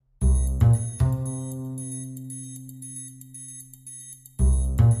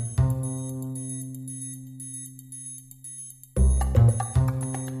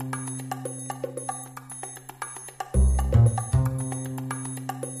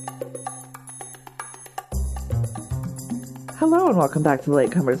Hello and welcome back to The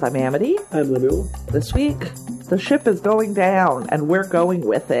Latecomers. I'm Amity. I'm Lemuel. This week, the ship is going down and we're going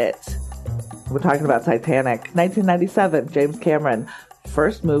with it. We're talking about Titanic, 1997, James Cameron,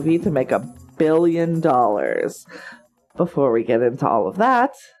 first movie to make $1 billion. Before we get into all of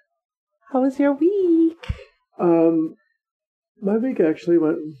that, how was your week? My week actually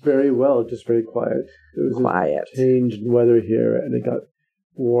went very well, just very quiet. It was Quiet. a change in weather here, and it got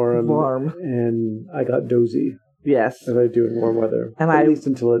warm. And I got dozy. Yes. As I do in warm weather. And at least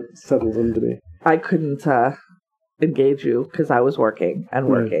until it settles into me. I couldn't engage you because I was working and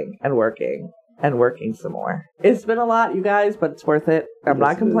working and working and working some more. It's been a lot, you guys, but it's worth it. I'm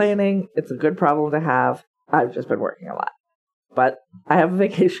not complaining. It's a good problem to have. I've just been working a lot. But I have a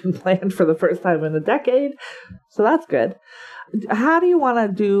vacation planned for the first time in a decade, so that's good. How do you want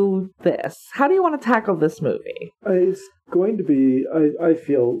to do this? How do you want to tackle this movie? It's going to be, I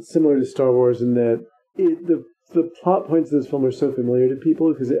feel, similar to Star Wars in that the plot points of this film are so familiar to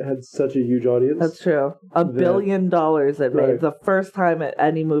people because it had such a huge audience. That's true. $1 billion it made. The first time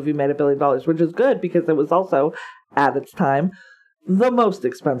any movie made $1 billion, which is good because it was also, at its time, the most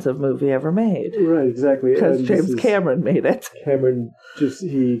expensive movie ever made. Right, exactly. Because James Cameron made it. Cameron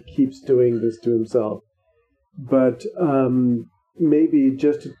he keeps doing this to himself. But maybe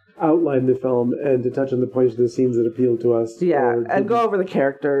just to outline the film and to touch on the points of the scenes that appeal to us. Yeah, and go over the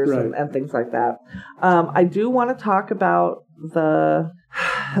characters and things like that. I do want to talk about the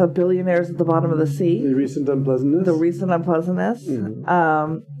billionaires at the bottom of the sea. The recent unpleasantness.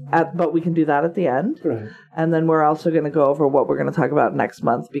 Mm-hmm. But we can do that at the end. Right. And then we're also going to go over what we're going to talk about next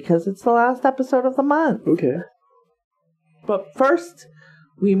month because it's the last episode of the month. Okay. But first,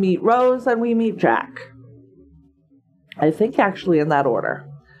 we meet Rose and we meet Jack. I think actually in that order.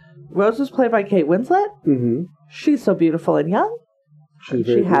 Rose was played by Kate Winslet. Mm-hmm. She's so beautiful and young.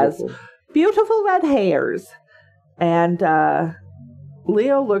 She has beautiful red hairs. And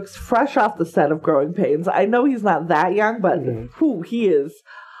Leo looks fresh off the set of Growing Pains. I know he's not that young, but he is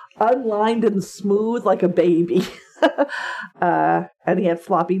unlined and smooth like a baby. And he had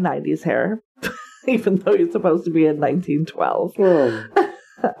floppy 90s hair, even though he's supposed to be in 1912.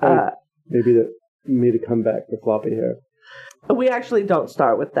 Maybe that made a comeback with floppy hair. We actually don't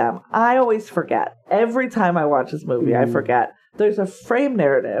start with them. I always forget. Every time I watch this movie, I forget. There's a frame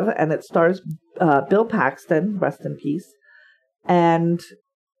narrative, and it stars Bill Paxton, rest in peace, and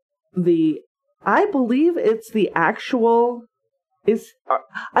I believe it's the actual...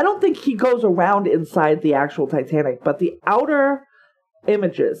 I don't think he goes around inside the actual Titanic, but the outer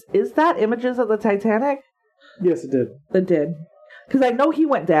images. Is that images of the Titanic? Yes, it did. It did. Because I know he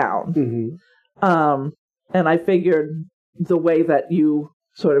went down. Mm-hmm. And I figured the way that you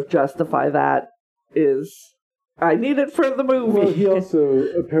sort of justify that is, I need it for the movie. Well, he also,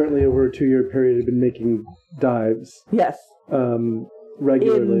 apparently over a 2-year period, had been making dives. Yes.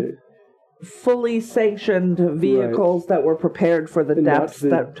 Regularly. In fully sanctioned vehicles that were prepared for the depths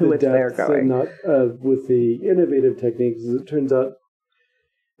to which they're going. Not with the innovative techniques, as it turns out,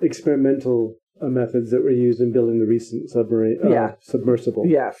 experimental methods that were used in building the recent submersible.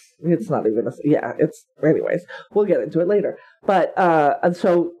 Yes, it's not even anyways, we'll get into it later. But and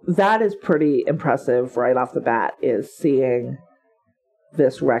so that is pretty impressive right off the bat, is seeing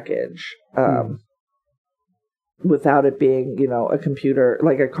this wreckage without it being, a computer,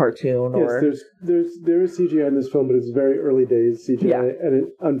 like a cartoon. Yes, there is CGI in this film, but it's very early days CGI, and it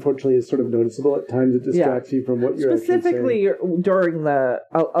unfortunately is sort of noticeable at times. It distracts you from what you're specifically actually saying. During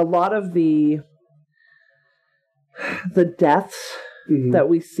a lot of the deaths that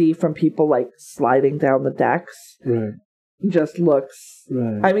we see from people like sliding down the decks just looks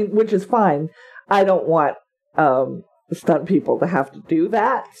I mean, which is fine. I don't want stunt people to have to do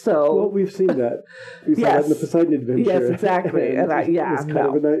that. So we've seen that. We saw that in the Poseidon Adventure. Yes, exactly. and it's kind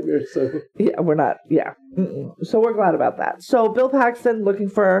of a nightmare. So we're not. So we're glad about that. So Bill Paxton looking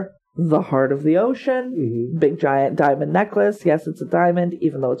for the heart of the ocean, big giant diamond necklace. Yes, it's a diamond,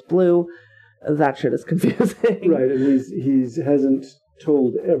 even though it's blue. That shit is confusing. Right, and he hasn't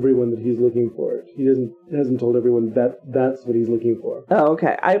told everyone that he's looking for it. He hasn't told everyone that that's what he's looking for. Oh,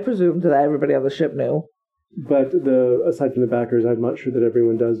 okay. I presumed that everybody on the ship knew. But aside from the backers, I'm not sure that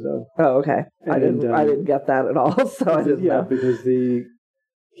everyone does know. Oh, okay. I didn't get that at all, so I didn't know. Yeah, because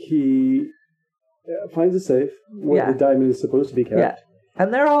he finds a safe where the diamond is supposed to be kept. Yeah,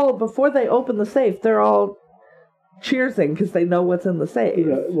 and they're all, before they open the safe, they're all cheersing because they know what's in the safe.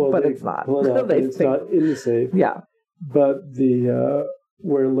 Yeah, but it's not. It's not in the safe. Yeah. But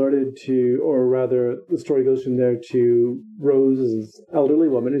we're alerted to, or rather, the story goes from there to Rose's elderly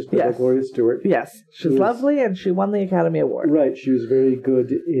woman, who's played by Gloria Stewart. Yes, she's lovely, and she won the Academy Award. Right, she was very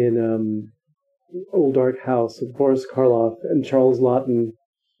good Old Dark House with Boris Karloff and Charles Laughton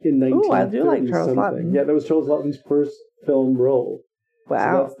in 1930 Ooh, I do like Charles something. Laughton. Yeah, that was Charles Laughton's first film role.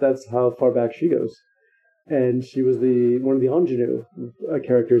 Wow. So that's how far back she goes. And she was one of the ingenue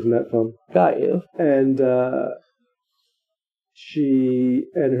characters in that film. Got you. And she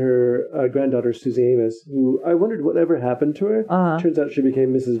and her granddaughter, Susie Amos, who I wondered whatever happened to her. Turns out she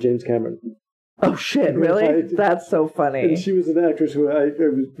became Mrs. James Cameron. Oh, shit, really? That's so funny. And she was an actress who I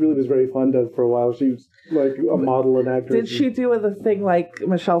really was very fond of for a while. She was like a model and actress. Did she do the thing like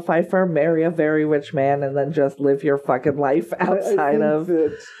Michelle Pfeiffer, marry a very rich man and then just live your fucking life outside I think of...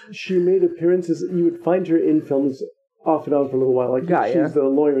 that she made appearances. You would find her in films off and on for a little while. Like she's the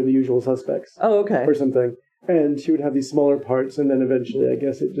lawyer in The Usual Suspects. Oh, okay. Or something. And she would have these smaller parts, and then eventually, I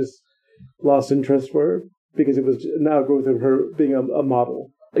guess, it just lost interest for her because it was an outgrowth of her being a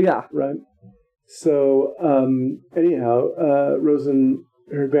model. Yeah. Right? So, anyhow, Rose and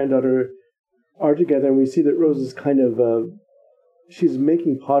her granddaughter are together, and we see that Rose is kind of, she's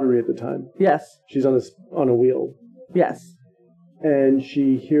making pottery at the time. Yes. She's on a wheel. Yes. And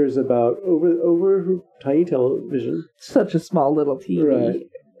she hears about, over her tiny television. Such a small little TV. Right.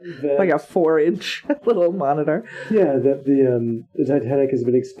 Like a 4-inch little monitor. Yeah, that the Titanic has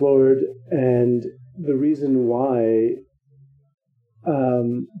been explored, and the reason why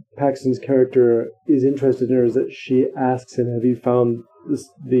Paxton's character is interested in her is that she asks him, "Have you found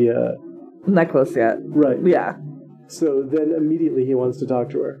the necklace yet?" Right. Yeah. So then immediately he wants to talk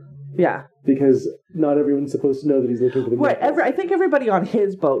to her. Yeah. Because not everyone's supposed to know that he's looking for the necklace. Right. I think everybody on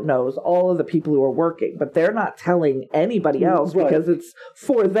his boat knows, all of the people who are working, but they're not telling anybody else because it's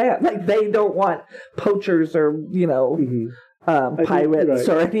for them. Like, they don't want poachers or, pirates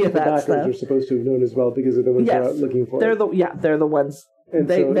or any of that stuff. The backers are supposed to have known as well because they're the ones who are out looking for it. They're the ones. And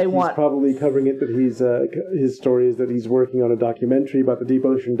they he's want probably covering it that his story is that he's working on a documentary about the deep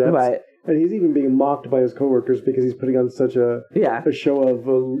ocean depths. Right. And he's even being mocked by his coworkers because he's putting on such a show of,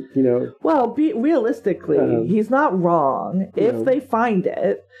 Well, realistically, he's not wrong. If they find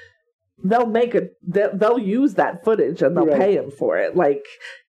it, they'll use that footage and they'll pay him for it. Like,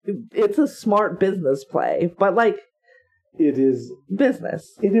 it's a smart business play, but it is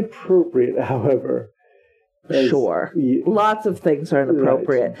business. Inappropriate, however. Sure. Lots of things are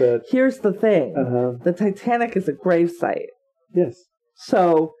inappropriate. Right, here's the thing. The Titanic is a gravesite. Yes.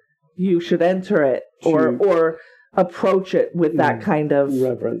 So you should enter it or approach it with that kind of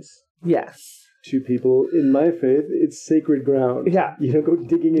reverence. Yes. To people in my faith, it's sacred ground. Yeah. You don't go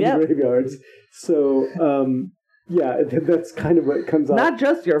digging in graveyards. So, that's kind of what comes out. Not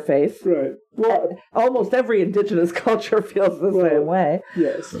just your faith. Right. Well, almost every indigenous culture feels the same way.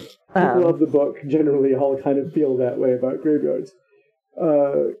 Yes. People of the book generally all kind of feel that way about graveyards.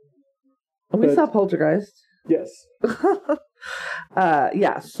 We saw Poltergeist. Yes.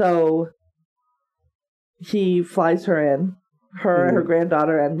 So he flies her in, her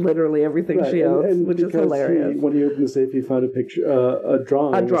granddaughter, and literally everything she owns, and which is hilarious. When he opened the safe, he found a picture, a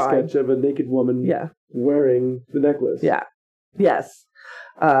sketch of a naked woman wearing the necklace. Yeah. Yes.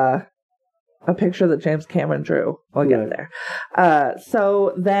 A picture that James Cameron drew. We'll get there.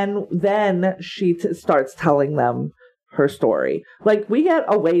 So then she starts telling them her story. Like, we get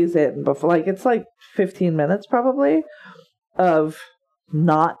a ways in before, it's 15 minutes probably of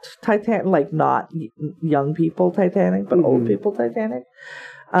not Titanic, not young people Titanic, but old people Titanic.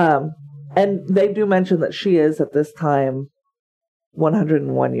 And they do mention that she is at this time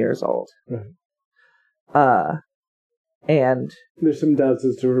 101 years old. Right. And there's some doubts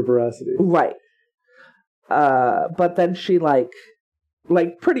as to her veracity. Right. But then she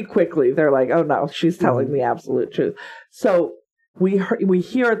pretty quickly they're like, oh no, she's telling the absolute truth. So we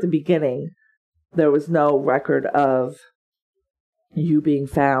hear at the beginning there was no record of you being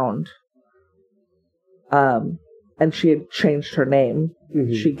found. And she had changed her name.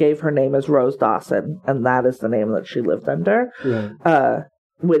 Mm-hmm. She gave her name as Rose Dawson, and that is the name that she lived under. Right.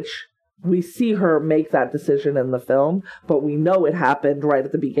 Which we see her make that decision in the film, but we know it happened right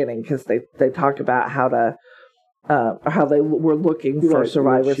at the beginning because they talk about how they were looking for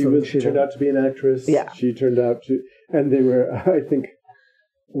survivors. She turned out to be an actress. Yeah. She turned out to, and they were, I think,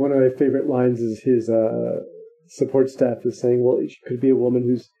 one of my favorite lines is his support staff is saying, well, she could be a woman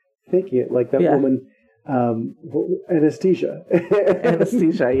who's faking it, like that woman, Anesthesia.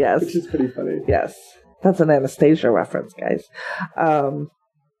 Anesthesia, yes. Which is pretty funny. Yes. That's an Anastasia reference, guys.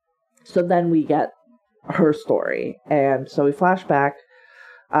 So then we get her story. And so we flash back.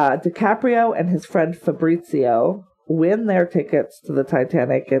 DiCaprio and his friend Fabrizio win their tickets to the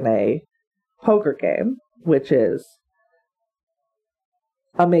Titanic in a poker game, which is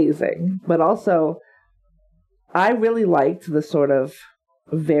amazing. But also, I really liked the sort of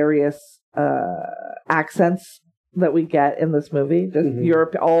various accents that we get in this movie,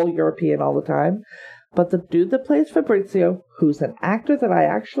 just all European all the time. But the dude that plays Fabrizio, who's an actor that I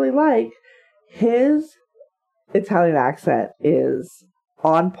actually like, his Italian accent is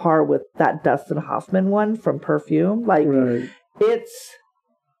on par with that Dustin Hoffman one from Perfume. Like, it's,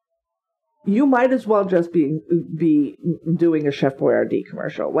 you might as well just be doing a Chef Boyardee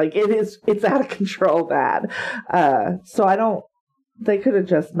commercial. Like, it's out of control bad. So they could have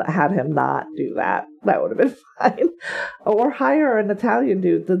just had him not do that. That would have been fine. Or hire an Italian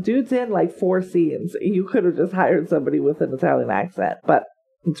dude. The dude's in like 4 scenes. You could have just hired somebody with an Italian accent, but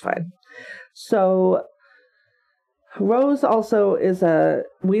it's fine. So Rose also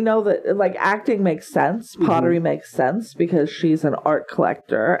we know that like acting makes sense. Pottery makes sense because she's an art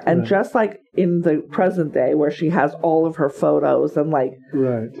collector. And just like in the present day where she has all of her photos and like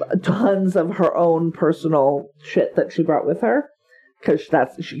tons of her own personal shit that she brought with her, because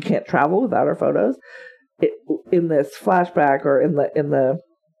she can't travel without her photos. In this flashback or in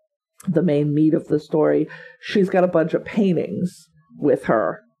the main meat of the story, she's got a bunch of paintings with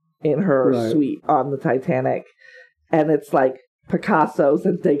her in her suite on the Titanic, and it's like Picasso's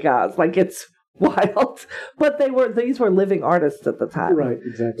and Degas, like it's wild. But these were living artists at the time, right?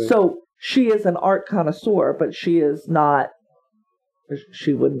 Exactly. So she is an art connoisseur, but she is not.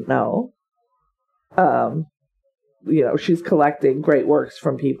 She wouldn't know. She's collecting great works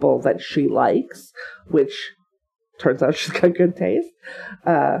from people that she likes, which turns out she's got good taste.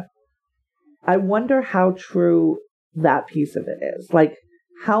 I wonder how true that piece of it is. Like,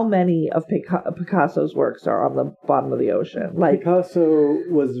 how many of Picasso's works are on the bottom of the ocean? Like, Picasso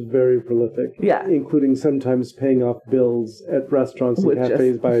was very prolific, including sometimes paying off bills at restaurants and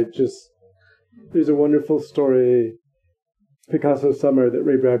cafes by just... There's a wonderful story... Picasso Summer that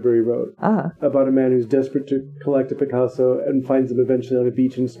Ray Bradbury wrote about a man who's desperate to collect a Picasso and finds him eventually on a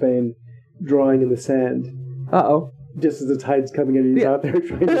beach in Spain drawing in the sand. Just as the tide's coming in and he's out there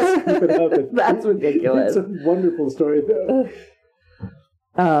trying to scoop it up. That's ridiculous. It's a wonderful story though.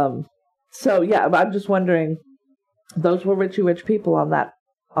 So yeah, I'm just wondering, those were richy rich people on that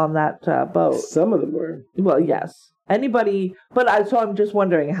boat. Some of them were. Well, yes. Anybody, so I'm just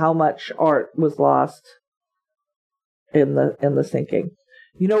wondering how much art was lost in the sinking.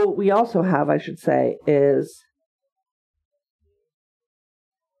 What we also have, I should say, is,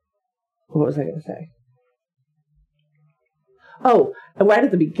 what was I going to say? Oh, right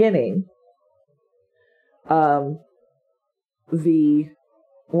at the beginning, one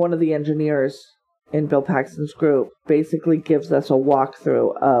of the engineers in Bill Paxton's group basically gives us a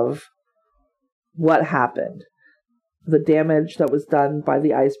walkthrough of what happened, the damage that was done by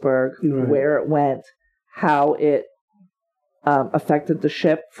the iceberg, where it went, how it affected the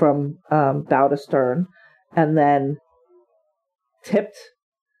ship from bow to stern, and then tipped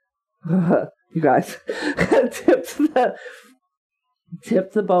you guys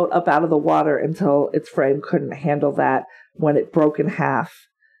tipped the boat up out of the water until its frame couldn't handle that, when it broke in half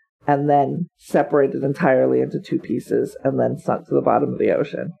and then separated entirely into 2 pieces and then sunk to the bottom of the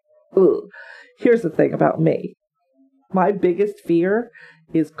ocean. Ugh. Here's the thing about me. My biggest fear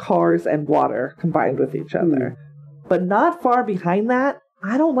is cars and water combined with each other. But not far behind that,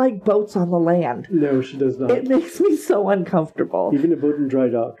 I don't like boats on the land. No, she does not. It makes me so uncomfortable. Even a boat in dry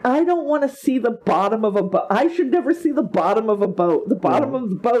dock. I don't want to see the bottom of a boat. I should never see the bottom of a boat. The bottom of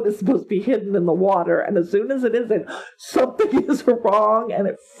the boat is supposed to be hidden in the water, and as soon as it isn't, something is wrong, and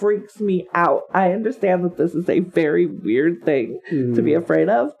it freaks me out. I understand that this is a very weird thing to be afraid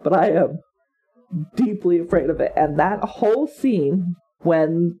of, but I am deeply afraid of it. And that whole scene,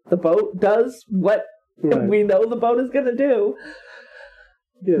 when the boat does what we know the boat is going to do.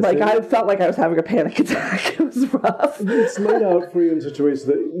 Yes, I felt like I was having a panic attack. It was rough. It's laid out for you in such a way so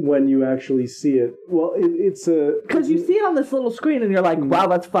that when you actually see it, well, it's a... Because you see it on this little screen and you're like, wow,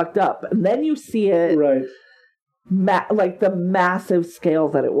 that's fucked up. And then you see it... Right. Like the massive scale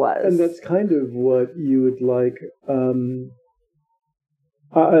that it was. And that's kind of what you would like... how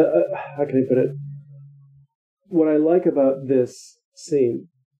can I put it? What I like about this scene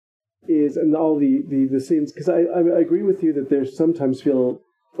is, and all the scenes, because I agree with you that they sometimes feel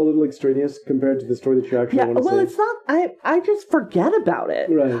a little extraneous compared to the story that you actually want to see. Well, it's not, I just forget about it.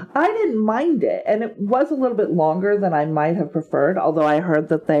 Right. I didn't mind it, and it was a little bit longer than I might have preferred, although I heard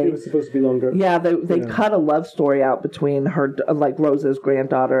that it was supposed to be longer. Yeah, they cut a love story out between her, like Rose's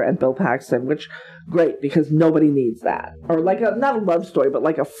granddaughter and Bill Paxton, which, great, because nobody needs that. Or like, not a love story, but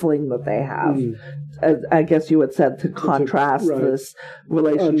like a fling that they have. As I guess you had said, to contrast this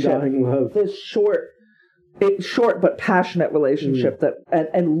relationship. Undying love. This short but passionate relationship that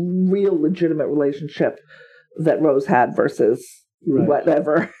and real legitimate relationship that Rose had versus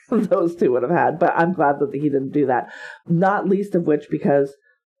whatever those two would have had. But I'm glad that he didn't do that. Not least of which because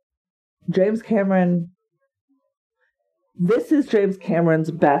James Cameron, this is James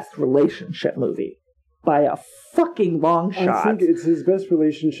Cameron's best relationship movie by a fucking long shot. I think it's his best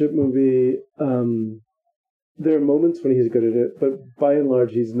relationship movie. There are moments when he's good at it, but by and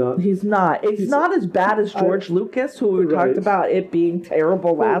large, he's not. It's not as bad as George Lucas, who we talked about it being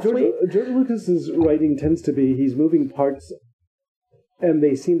terrible last week. George Lucas's writing tends to be he's moving parts, and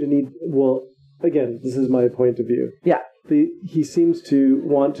they seem to need. Well, again, this is my point of view. Yeah. He seems to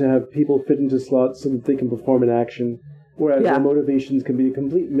want to have people fit into slots so that they can perform an action, whereas their motivations can be a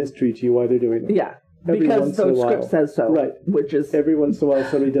complete mystery to you why they're doing it. Yeah. Because the script says so. Right. Which is... Every once in a while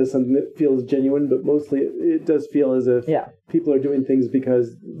somebody does something that feels genuine, but mostly it does feel as if people are doing things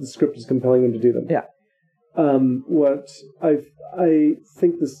because the script is compelling them to do them. Yeah. What I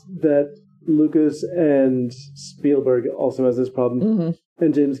think that Lucas and Spielberg also has this problem,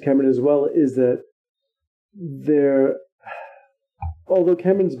 and James Cameron as well, is that although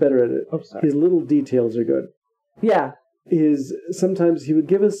Cameron's better at it, his little details are good. Yeah. Sometimes he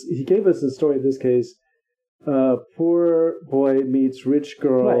gave us a story in this case, poor boy meets rich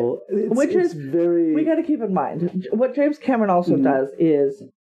girl. Right. Which is very... We got to keep in mind, what James Cameron also does is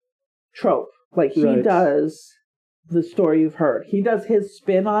trope. Like, he does the story you've heard. He does his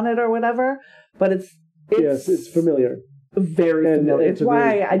spin on it or whatever, but it's familiar. Very familiar. It's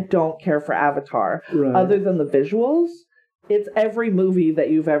why I don't care for Avatar. Right. Other than the visuals, it's every movie that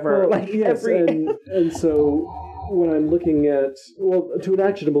you've ever... and so... When I'm looking at, to an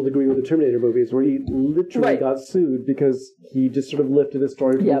actionable degree with the Terminator movies, where he literally got sued because he just sort of lifted a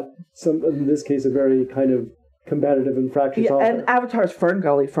story from in this case, a very kind of combative and fractious author. And Avatar's Fern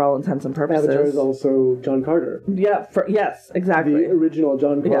Gully for all intents and purposes. Avatar is also John Carter. Yeah, yes, exactly. The original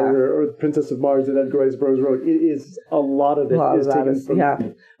John Carter, or Princess of Mars that Edgar Rice Burroughs wrote. It is, a lot of it is taken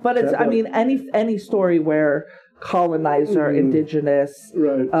from... But it's, any story where colonizer, indigenous...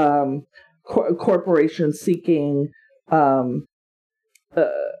 Right. Corporations seeking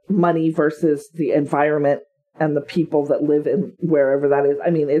money versus the environment and the people that live in wherever that is. I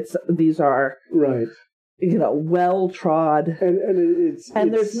mean, these are well trod,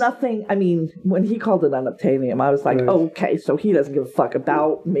 and there's nothing. I mean, when he called it unobtainium, I was like, okay, so he doesn't give a fuck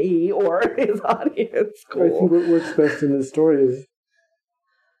about me or his audience. Cool. I think what works best in this story is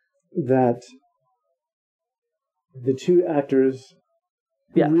that the two actors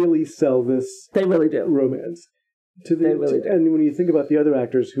really sell this. They really do. Romance. They really do. And when you think about the other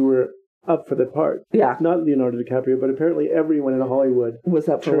actors who were up for the part, not Leonardo DiCaprio, but apparently everyone in Hollywood was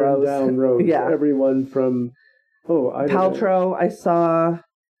up for Rose. Down Rose. Yeah. Everyone from Paltrow. I saw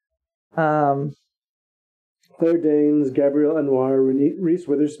Claire Danes, Gabrielle Anwar, Reese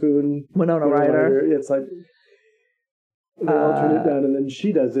Witherspoon, Winona Ryder. It's like they all turn it down, and then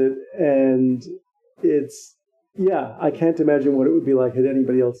she does it, and it's. Yeah, I can't imagine what it would be like had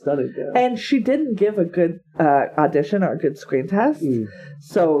anybody else done it. Yeah. And she didn't give a good audition or a good screen test,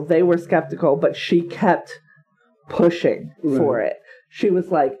 so they were skeptical, but she kept pushing for it. She was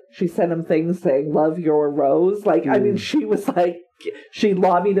like, she sent him things saying, "Love your Rose." Like, I mean, she was like, she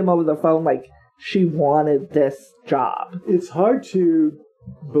lobbied him over the phone like she wanted this job. It's hard to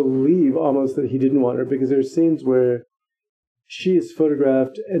believe almost that he didn't want her, because there's scenes where she is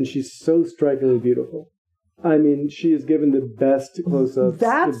photographed and she's so strikingly beautiful. I mean, she is given the best close-ups.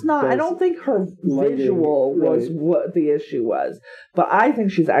 That's not... I don't think her visual was what the issue was. But I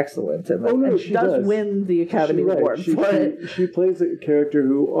think she's excellent in it. And she does win the Academy Award for it. She plays a character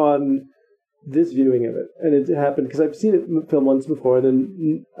who, on this viewing of it, and it happened, because I've seen it film once before, and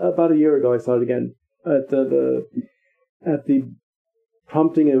then about a year ago I saw it again at the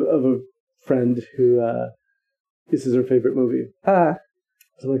prompting of a friend who... this is her favorite movie.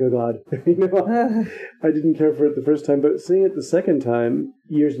 So like, oh God, I didn't care for it the first time, but seeing it the second time,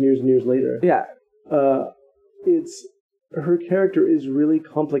 years and years and years later, it's her character is really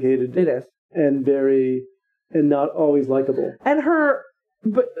complicated. It is, and not always likable. And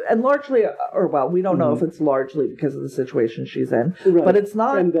largely, we don't know if it's largely because of the situation she's in, but it's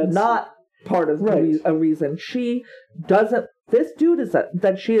not part of a reason. She doesn't. This dude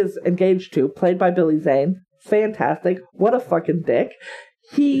that she is engaged to, played by Billy Zane, fantastic. What a fucking dick.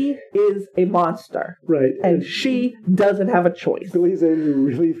 He is a monster. Right. And she doesn't have a choice. Billy Zane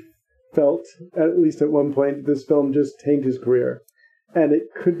really felt, at least at one point, this film just tanked his career. And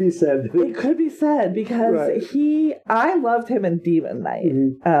it could be said. It could be said, because I loved him in Demon Knight.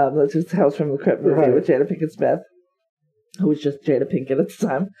 Mm-hmm. That's just Tales from the Crypt movie with Jada Pinkett Smith, who was just Jada Pinkett at the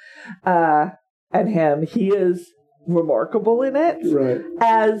time. And him, he is remarkable in it. Right.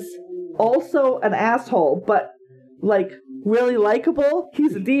 As also an asshole, but like really likable.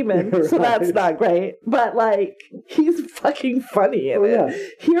 He's a demon, right. So that's not great. But, like, he's fucking funny in it. Yeah.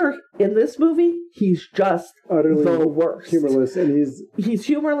 Here, in this movie, he's just utterly the worst. Humorless, and he's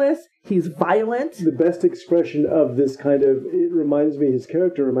humorless, he's violent. The best expression of this kind of, his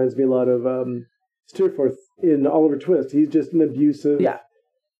character reminds me a lot of Steerforth in Oliver Twist. He's just an abusive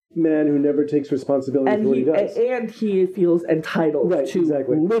man who never takes responsibility for what he does. And he feels entitled to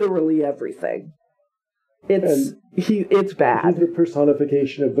literally everything. It's bad. He's the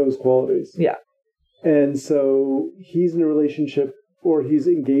personification of those qualities. Yeah. And so he's in a relationship, or he's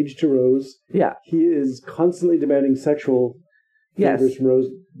engaged to Rose. Yeah. He is constantly demanding sexual favors from Rose,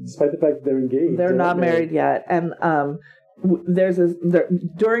 despite the fact that they're engaged. They're not married yet. And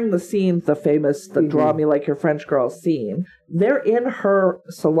during the scene, the Draw Me Like Your French Girl scene, they're in her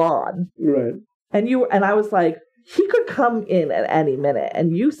salon. Right. And I was like, he could come in at any minute.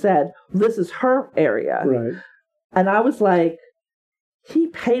 And you said, this is her area. Right. And I was like, he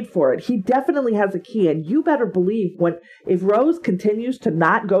paid for it. He definitely has a key. And you better believe if Rose continues to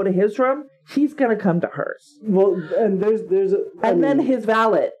not go to his room, he's going to come to hers. Well, and then his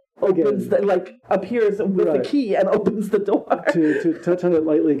valet opens appears with the key and opens the door. To touch on it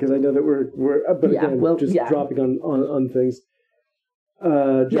lightly, because I know that we're dropping on things.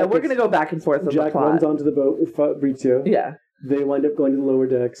 We're going to go back and forth on the plot. Jack runs onto the boat with Fabrizio. Yeah. They wind up going to the lower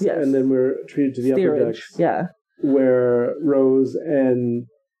decks, and then we're treated to the upper decks. Yeah. Where Rose and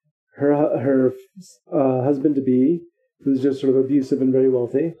her husband-to-be, who's just sort of abusive and very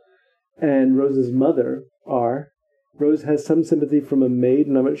wealthy, and Rose's mother are. Rose has some sympathy from a maid,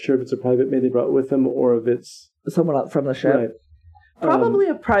 and I'm not sure if it's a private maid they brought with them or if it's someone else from the ship. Right. Probably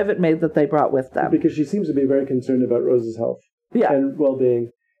a private maid that they brought with them. Because she seems to be very concerned about Rose's health and well-being.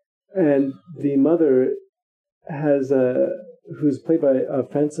 And the mother has who's played by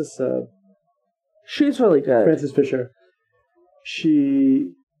Frances. She's really good. Frances Fisher.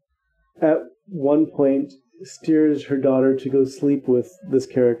 She, at one point, steers her daughter to go sleep with this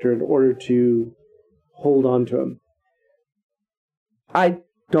character in order to hold on to him. I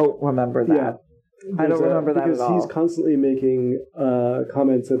don't remember that. Yeah. I don't remember that at all. Because he's constantly making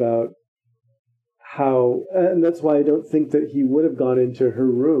comments about how... And that's why I don't think that he would have gone into her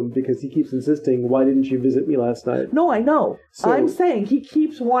room, because he keeps insisting, why didn't you visit me last night? No, I know. So, I'm saying he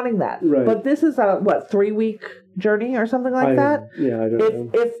keeps wanting that. Right. But this is a, 3-week journey or something like that? Yeah, I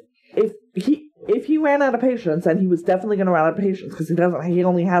don't know. If he ran out of patience, and he was definitely going to run out of patience, because he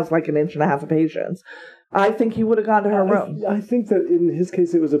only has like an inch and a half of patience, I think he would have gone to her room. I think that in his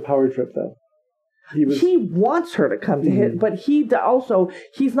case, it was a power trip, though. He wants her to come to him, but he's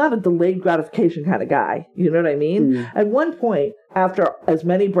not a delayed gratification kind of guy. You know what I mean? At one point, after as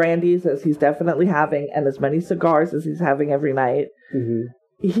many brandies as he's definitely having, and as many cigars as he's having every night,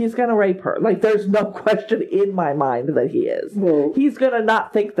 he's going to rape her. Like, there's no question in my mind that he is. Well, he's going to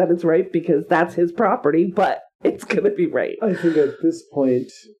not think that it's rape because that's his property, but it's going to be rape. I think at this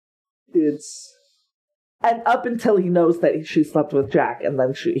point, it's... And up until he knows that she slept with Jack, and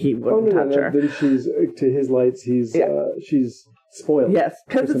then he wouldn't touch her. Then she's, to his lights, she's spoiled. Yes,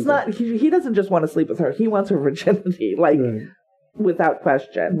 because it's not, he doesn't just want to sleep with her. He wants her virginity, without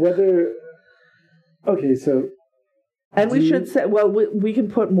question. Okay, so... And we should say, well, we can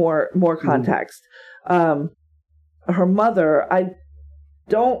put more context. Her mother, I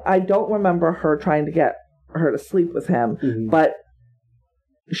don't remember her trying to get her to sleep with him, but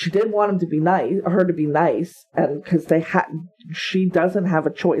she did want her to be nice, and because she doesn't have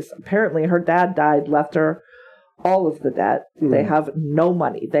a choice. Apparently, her dad died, left her all of the debt. They have no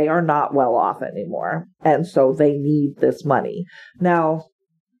money. They are not well off anymore, and so they need this money. Now,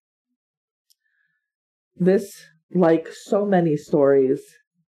 this, like so many stories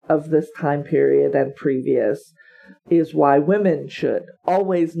of this time period and previous, is why women should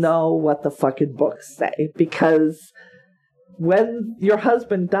always know what the fucking books say, because when your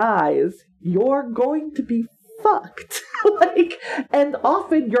husband dies, you're going to be fucked. And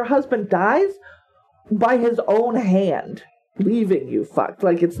often your husband dies by his own hand, leaving you fucked.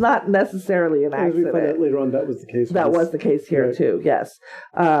 Like, it's not necessarily an accident. As we find out later on, that was the case. That was the case here too. Yes,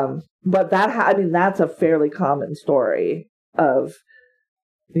 but that's a fairly common story of,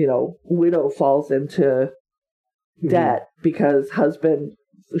 widow falls into debt because husband.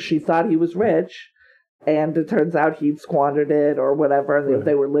 She thought he was rich. And it turns out he'd squandered it or whatever, and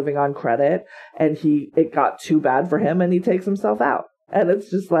they were living on credit, and it got too bad for him, and he takes himself out. And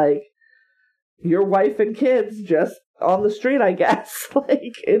it's just like, your wife and kids just on the street, I guess.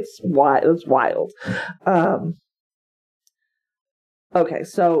 It's wild. Okay,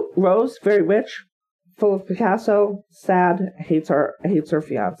 so Rose, very rich, full of Picasso, sad, hates her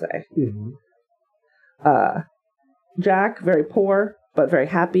fiance. Jack, very poor, but very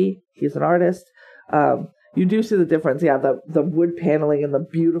happy. He's an artist. You do see the difference. Yeah, the wood paneling in the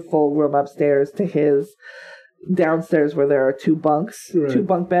beautiful room upstairs to his downstairs where there are two bunks, right. 2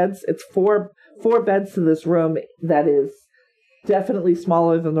 bunk beds. It's four beds to this room that is definitely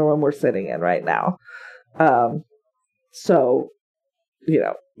smaller than the room we're sitting in right now. So,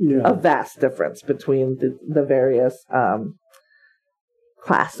 a vast difference between the various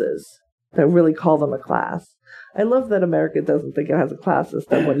classes. They really call them a class. I love that America doesn't think it has a class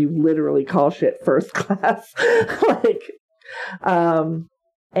system when you literally call shit first class.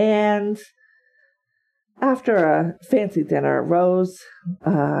 And after a fancy dinner, Rose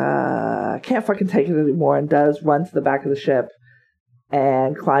can't fucking take it anymore and does run to the back of the ship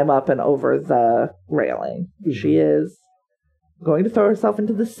and climb up and over the railing. Mm-hmm. She is going to throw herself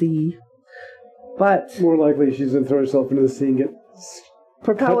into the sea, but more likely she's going to throw herself into the sea and get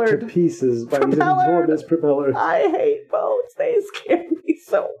cut to pieces by these enormous propellers. I hate boats. They scare me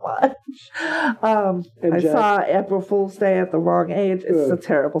so much. I saw April Fool's Day at the wrong age. It's a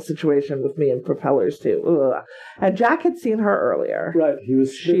terrible situation with me and propellers too. Ugh. And Jack had seen her earlier. Right, he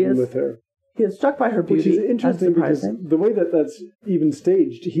was smitten with her. He is struck by her beauty. Which is interesting because the way that's even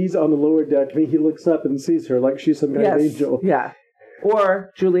staged, he's on the lower deck. I mean, he looks up and sees her like she's some kind of angel. Yeah.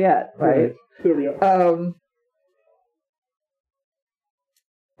 Or Juliet, right? There we go.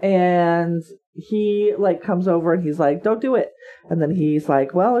 And he comes over and he's like, don't do it. And then he's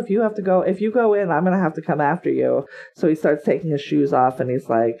like, well, if you go in, I'm going to have to come after you. So he starts taking his shoes off and he's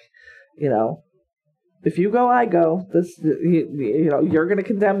like, if you go, I go. This, you're going to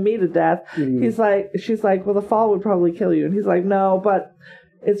condemn me to death. Mm-hmm. She's like, well, the fall would probably kill you. And he's like, no, but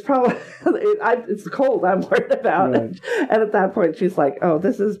it's probably, it's cold I'm worried about. Right. And at that point, she's like, oh,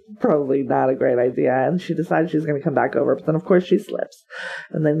 this is probably not a great idea. And she decides she's going to come back over. But then, of course, she slips.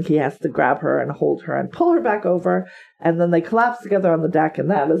 And then he has to grab her and hold her and pull her back over. And then they collapse together on the deck. And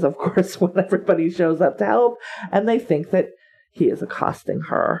that is, of course, when everybody shows up to help. And they think that he is accosting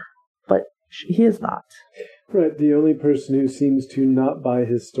her. But he is not. Right. The only person who seems to not buy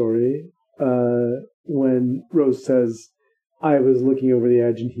his story, when Rose says, I was looking over the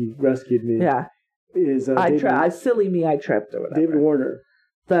edge and he rescued me. Yeah. Is silly me, I tripped or whatever. David Warner.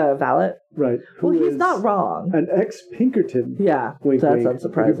 The valet? Right. Well, he's not wrong. An ex-Pinkerton. Yeah. Wink, that's wink.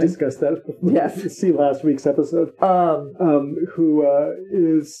 unsurprising. We've discussed that. Yes. See last week's episode.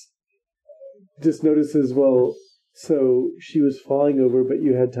 Who just notices, well, so she was falling over, but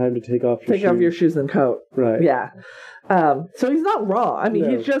you had time to take off your shoes. Take off your shoes and coat. Right. Yeah. So he's not wrong. I mean,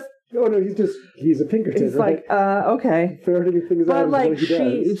 he's just... Oh, no, he's a Pinkerton. He's right? Okay. Ferreting things out. But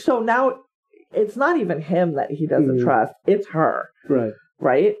so now it's not even him that he doesn't trust. It's her. Right.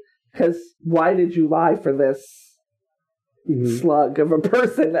 Right? Because why did you lie for this slug of a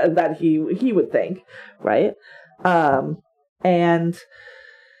person that he would think, right? And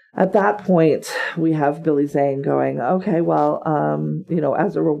at that point, we have Billy Zane going, okay, well,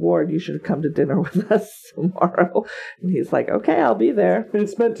 as a reward, you should come to dinner with us tomorrow. And he's like, okay, I'll be there. And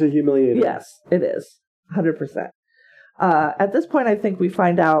it's meant to humiliate him. Yes, it is. 100%. At this point, I think we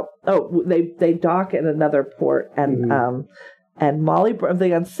find out, they dock at another port, and Molly,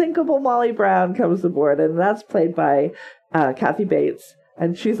 the unsinkable Molly Brown comes aboard, and that's played by Kathy Bates.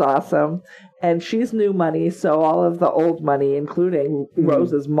 And she's awesome. And she's new money, so all of the old money, including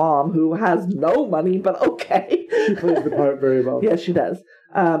Rose's mom, who has no money, but okay. She plays the part very well. Yes, she does.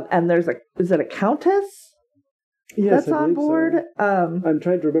 And is it a countess? Yes, that's on board? So. I'm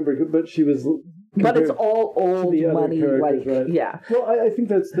trying to remember, but she was... But it's all old money, right? Yeah. Well, I think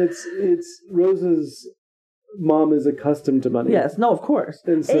it's Rose's mom is accustomed to money. Yes, no, of course.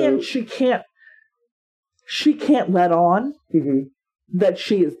 And she can't let on that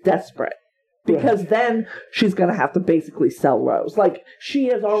she is desperate. Because then she's going to have to basically sell Rose. Like, she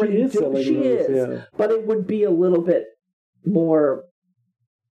is already... She is. But it would be a little bit more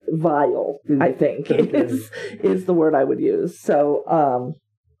vile, I think, is the word I would use. So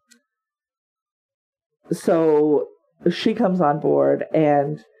she comes on board,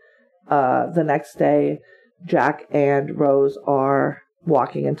 and the next day, Jack and Rose are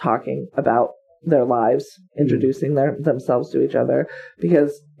walking and talking about their lives, introducing themselves to each other.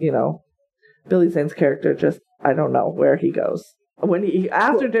 Because, Billy Zane's character I don't know where he goes.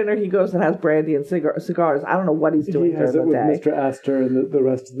 After dinner, he goes and has brandy and cigars. I don't know what he's doing during the day. He has it with Mr. Astor and the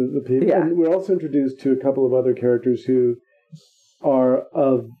rest of the people. Yeah. And we're also introduced to a couple of other characters who are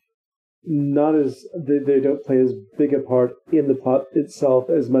of not as... They don't play as big a part in the plot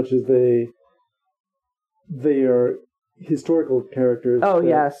itself as much as they are historical characters. Oh,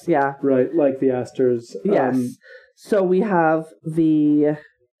 yes, yeah. Right, like the Astors. Yes. So we have the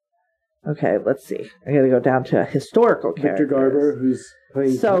Okay, let's see. I got to go down to historical characters. Victor Garber, who's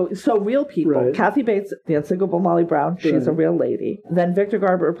playing... So real people. Right. Kathy Bates, the unsinkable Molly Brown, she's a real lady. Then Victor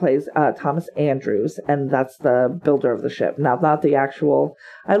Garber plays Thomas Andrews, and that's the builder of the ship. Now, not the actual...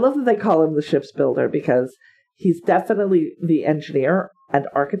 I love that they call him the ship's builder, because he's definitely the engineer and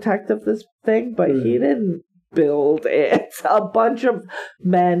architect of this thing, but he didn't build it. A bunch of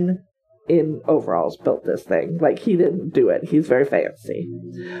men in overalls built this thing. Like, he didn't do it. He's very fancy.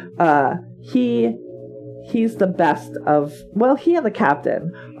 He's the best of... Well, he and the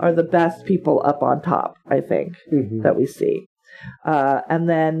captain are the best people up on top, I think, that we see.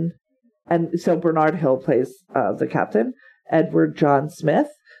 And so Bernard Hill plays the captain. Edward John Smith,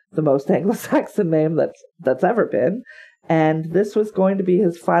 the most Anglo-Saxon name that's ever been. And this was going to be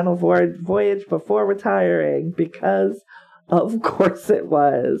his final voyage before retiring, because of course it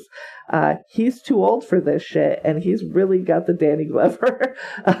was. He's too old for this shit, and he's really got the Danny Glover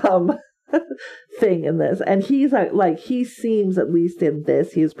thing in this. And he's like, he seems, at least in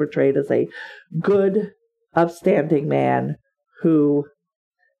this, he is portrayed as a good, upstanding man who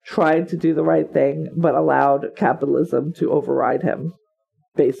tried to do the right thing, but allowed capitalism to override him,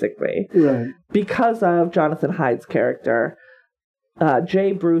 basically. Right. Because of Jonathan Hyde's character,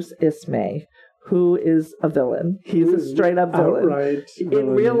 J. Bruce Ismay, who is a villain. He's a straight up villain. Outright villain.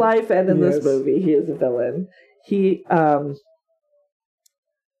 In real life and in this movie, he is a villain. He's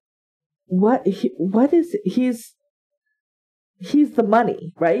the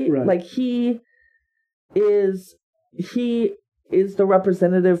money, right? Like, he is the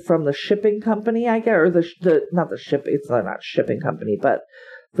representative from the shipping company, I guess, or it's not shipping company, but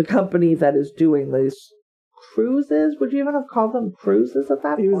the company that is doing these cruises. Would you even have called them cruises at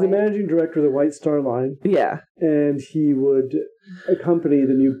that point? He was the managing director of the White Star Line. Yeah. And he would accompany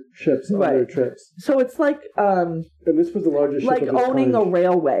the new ships on their trips. So it's like... and this was the largest ship of its owning kind. a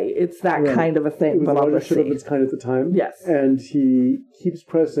railway. It's that kind of a thing, it was but the on the largest ship sea. of its kind at the time. Yes. And he keeps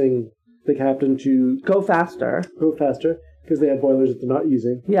pressing the captain to... Go faster. Because they had boilers that they're not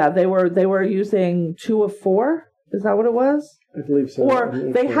using. Yeah, they were using 2 of 4. Is that what it was? I believe so. Or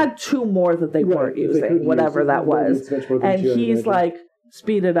they had 2 more that they weren't using, whatever that was. And he's like,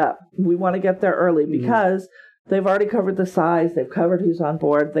 speed it up. We want to get there early because they've already covered the size. They've covered who's on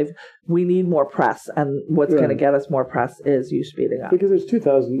board. We need more press. And what's going to get us more press is you speeding up. Because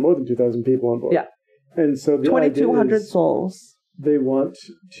there's more than 2,000 people on board. Yeah. And so the 2,200 souls. They want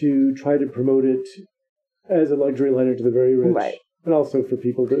to try to promote it as a luxury liner to the very rich. Right. And also for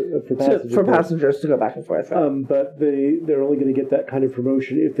people for passengers to go back and forth. Right? But they're only going to get that kind of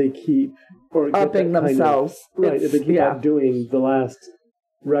promotion if they keep upping themselves. If they keep outdoing the last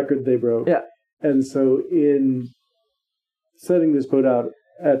record they broke. Yeah. And so in setting this boat out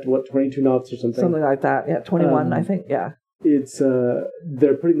at 22 knots or something. Something like that. Yeah, 21, I think. Yeah. It's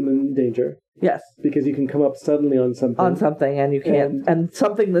they're putting them in danger. Yes. Because you can come up suddenly on something. And you can't. And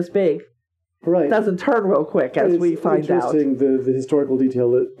something this big. Right. Doesn't turn real quick, as we find out. It's interesting, the historical detail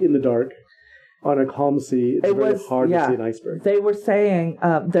that in the dark, on a calm sea, it's very hard to see an iceberg. They were saying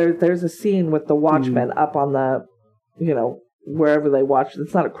there's a scene with the watchman up on the, wherever they watch.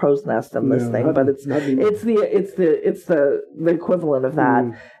 It's not a crow's nest in this thing, but it's the equivalent of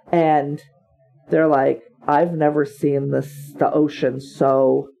that. And they're like, I've never seen the ocean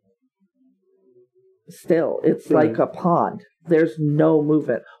so still. It's like a pond. There's no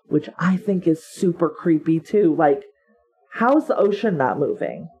movement, which I think is super creepy too. Like, how is the ocean not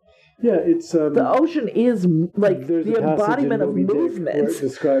moving? Yeah, it's the ocean is like the embodiment of movement. Where it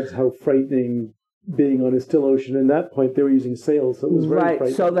describes how frightening being on a still ocean. And at that point, they were using sails, so it was very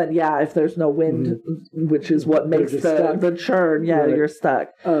frightening. So then, if there's no wind, which is what makes the churn, you're stuck.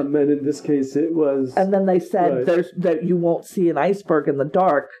 And in this case, it was. And then they said that you won't see an iceberg in the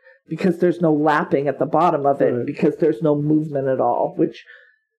dark. Because there's no lapping at the bottom of it, because there's no movement at all, which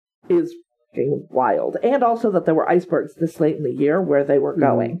is wild. And also that there were icebergs this late in the year where they were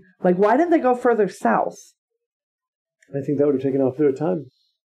going. Like, why didn't they go further south? I think that would have taken off their time.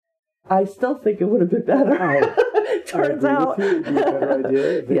 I still think it would have been better. Turns out. It would be a better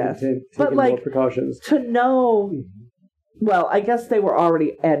idea if they had taken more precautions. To know, well, I guess they were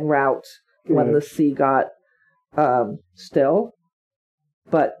already en route when the sea got still.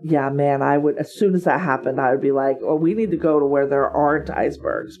 But yeah, man, I would, as soon as that happened, I would be like, "Oh, we need to go to where there aren't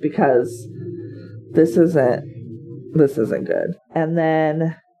icebergs because this isn't good." And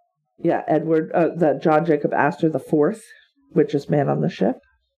then, John Jacob Astor IV, richest man on the ship,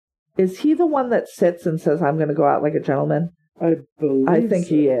 is he the one that sits and says, "I'm going to go out like a gentleman"? I think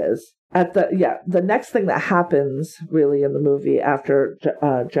he is. The next thing that happens really in the movie after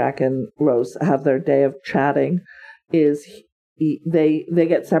Jack and Rose have their day of chatting is. they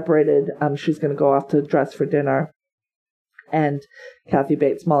get separated. She's going to go off to dress for dinner. And Kathy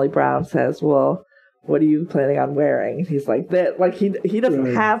Bates, Molly Brown says, well, what are you planning on wearing? And he's like, that, like he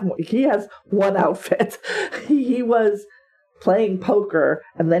doesn't have, he has one outfit. He was playing poker,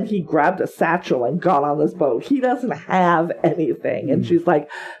 and then he grabbed a satchel and got on this boat. He doesn't have anything. And she's like,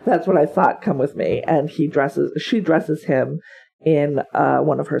 that's what I thought, come with me. And she dresses him in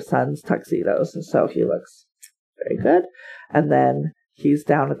one of her son's tuxedos. And so he looks very good. And then he's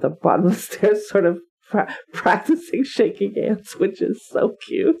down at the bottom of the stairs, sort of practicing shaking hands, which is so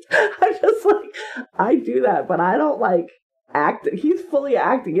cute. I do that, but I don't like act. He's fully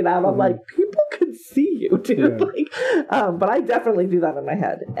acting it out. I'm like, people can see you, dude. But I definitely do that in my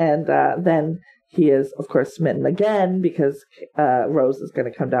head. And then he is, of course, smitten again because Rose is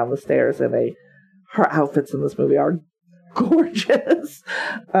going to come down the stairs, and her outfits in this movie are gorgeous.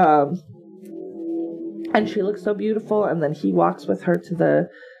 And she looks so beautiful. And then he walks with her to the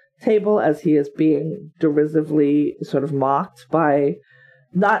table as he is being derisively sort of mocked by,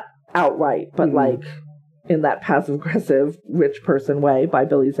 not outright, but like in that passive-aggressive rich person way, by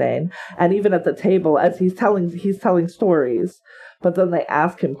Billy Zane. And even at the table, as he's telling stories, but then they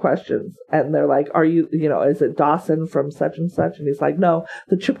ask him questions, and they're like, are you, is it Dawson from such and such? And he's like, no,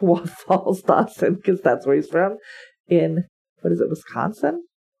 the Chippewa Falls Dawson, because that's where he's from, in, what is it, Wisconsin?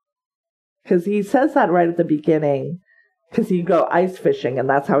 Because he says that right at the beginning, because he go ice fishing, and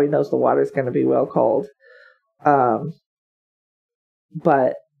that's how he knows the water's going to be real cold.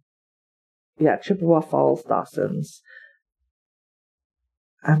 But yeah, Chippewa Falls, Dawson's.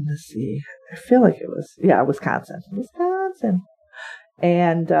 I'm going to see. I feel like it was, Wisconsin.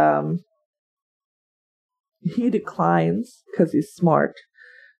 And he declines, because he's smart,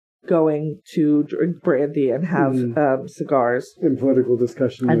 going to drink brandy and have cigars. And political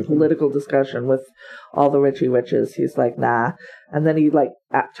discussion. With all the Richie Witches. He's like, nah. And then he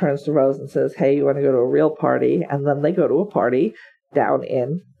turns to Rose and says, hey, you want to go to a real party? And then they go to a party down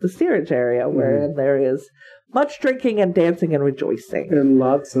in the steerage area, where there is much drinking and dancing and rejoicing. And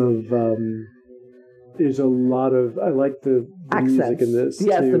lots of, there's a lot of, I like the music in this.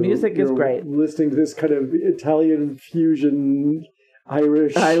 Yes, too. The music is great. Listening to this kind of Italian fusion,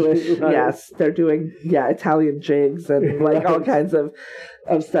 Irish. Yes. They're doing, Italian jigs and all kinds of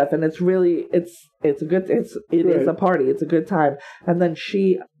stuff. And it's really, it is a party. It's a good time. And then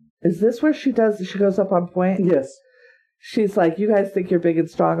is this where she goes up on point? Yes. She's like, you guys think you're big and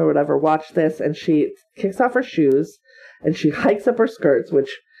strong or whatever, watch this. And she kicks off her shoes and she hikes up her skirts, which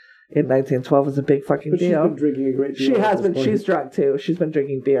in 1912 is a big fucking deal. She's been drinking a great deal. She has been. She's drunk too. She's been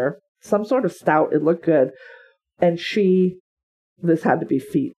drinking beer. Some sort of stout. It looked good. And this had to be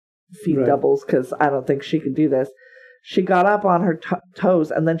feet doubles, because I don't think she could do this. She got up on her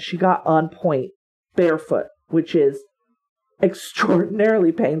toes, and then she got on point barefoot, which is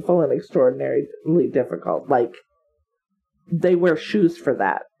extraordinarily painful and extraordinarily difficult. They wear shoes for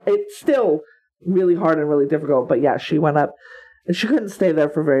that. It's still really hard and really difficult, but yeah, she went up, and she couldn't stay there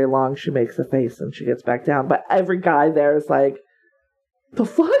for very long. She makes a face, and she gets back down. But every guy there is like, the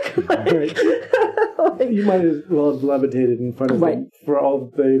fuck? You might as well have levitated in front of them for all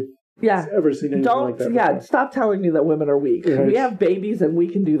they've ever seen anything like that. Yeah, stop telling me that women are weak. Right. We have babies and we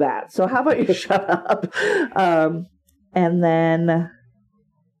can do that. So how about you shut up? And then,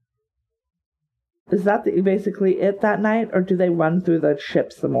 is that basically it that night, or do they run through the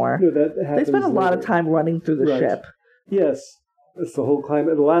ship some more? No, that happens. They spend a lot of time running through the ship. Yes. That's the whole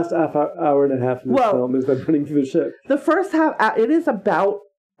climate. The last hour and a half in this film is them running through the ship. The first half, it is about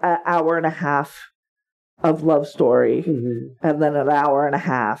an hour and a half of love story, and then an hour and a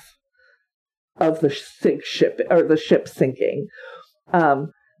half of the ship, or the ship sinking.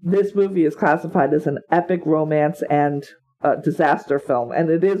 This movie is classified as an epic romance and disaster film, and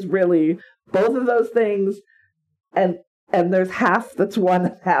it is really both of those things. And there's half that's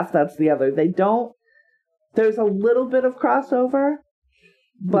one, half that's the other. There's a little bit of crossover,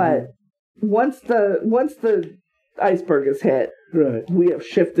 but once the iceberg is hit, we have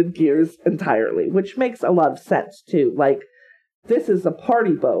shifted gears entirely, which makes a lot of sense too. This is a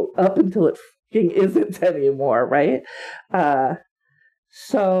party boat up until it fucking isn't anymore, right?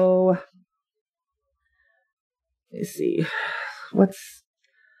 So let me see.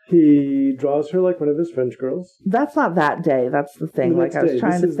 He draws her like one of his French girls. That's not that day. That's the thing. I was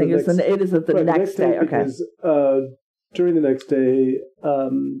trying to think. It is the next day. Okay. Because during the next day,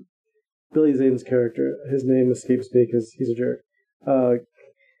 Billy Zane's character, his name escapes me because he's a jerk.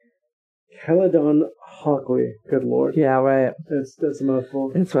 Caledon Hockley. Good lord. Yeah, right. That's a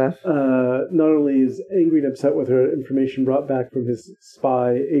mouthful. It's rough. Not only is angry and upset with her information brought back from his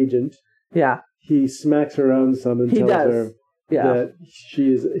spy agent. Yeah. He smacks her around some and tells her, that she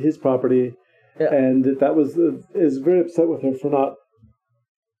is his property, and that is very upset with her for not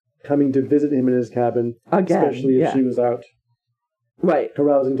coming to visit him in his cabin, again, especially if she was out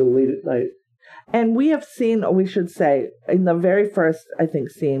carousing till late at night. And we have seen, we should say, in the very first, I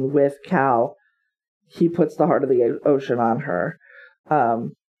think, scene with Cal, he puts the heart of the ocean on her.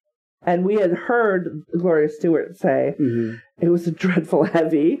 And we had heard Gloria Stewart say, it was a dreadful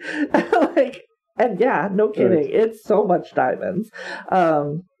heavy. And no kidding. Right. It's so much diamonds.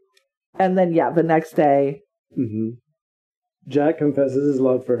 And then, the next day. Jack confesses his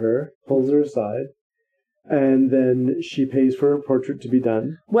love for her, pulls her aside, and then she pays for her portrait to be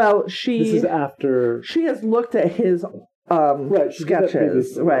done. Well, this is after... She has looked at his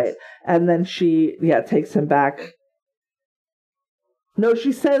sketches, right. And then she, takes him back. No,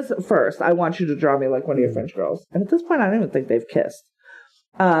 she says first, I want you to draw me like one of your French girls. And at this point, I don't even think they've kissed.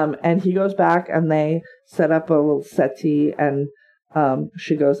 And he goes back and they set up a little settee, and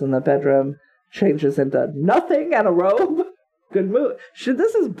she goes in the bedroom, changes into nothing and a robe. Good move.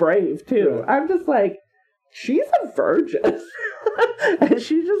 This is brave, too. Yeah. I'm just like, she's a virgin. And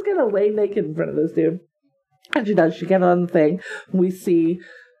she's just going to lay naked in front of this dude. And she does. She gets on the thing. We see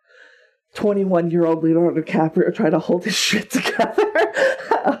 21-year-old Leonardo DiCaprio try to hold his shit together.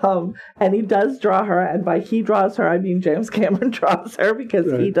 And he does draw her. And by he draws her, I mean James Cameron draws her, because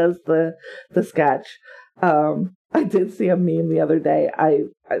he does the sketch. I did see a meme the other day.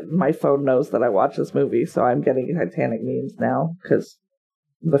 My phone knows that I watch this movie, so I'm getting Titanic memes now, because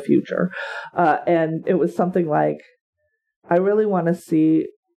the future. And it was something like, I really want to see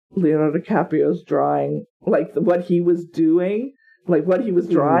Leonardo DiCaprio's drawing, like what he was doing, like what he was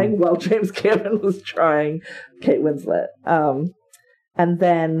drawing while James Cameron was drawing Kate Winslet. And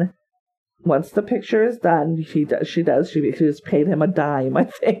then once the picture is done, she just paid him a dime, I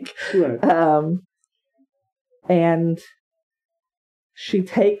think. Right. And she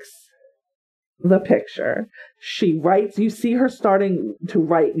takes the picture. She writes, you see her starting to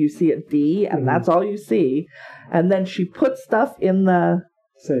write, you see a D, and that's all you see. And then she puts stuff in the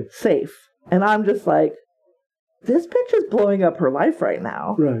safe. And I'm just like, this bitch is blowing up her life right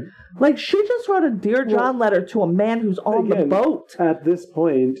now. Right. Like, she just wrote a Dear John letter to a man who's on the boat. At this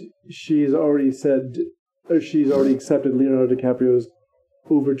point, she's already accepted Leonardo DiCaprio's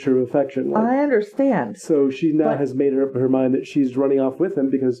overture of affection. I understand. So she now has made up her mind that she's running off with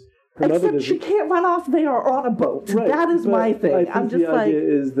him, because her mother doesn't. She can't run off. They are on a boat. Right. That is my thing. I'm just the idea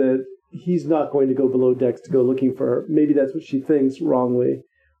is that he's not going to go below decks to go looking for her. Maybe that's what she thinks wrongly.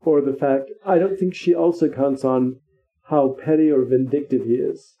 Or the fact, I don't think she also counts on how petty or vindictive he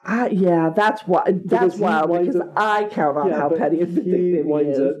is. That's wild, because I count on how petty and vindictive he is. He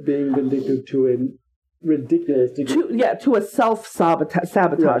winds up being vindictive to a ridiculous degree. To a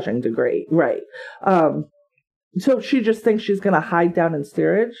self-sabotaging degree. Right. So she just thinks she's going to hide down in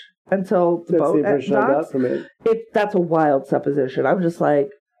steerage until the boat docks? That's the impression I got from it. That's a wild supposition. I'm just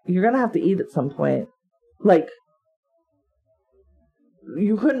like, you're going to have to eat at some point. Like,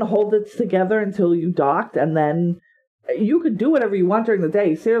 you couldn't hold it together until you docked, and then you could do whatever you want during the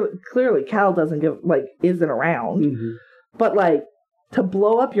day. Clearly, Cal isn't around. But, like, to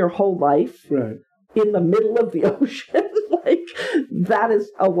blow up your whole life in the middle of the ocean, that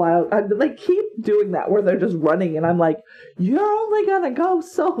is a wild... They keep doing that where they're just running, and I'm like, you're only gonna go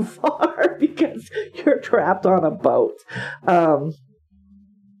so far because you're trapped on a boat. And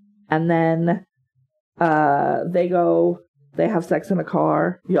then they have sex in a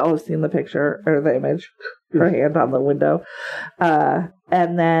car. You all have seen the picture, or the image, her hand on the window.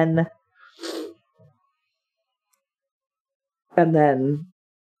 And then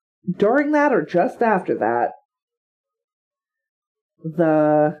during that, or just after that,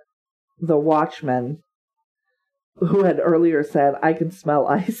 the watchman who had earlier said, I can smell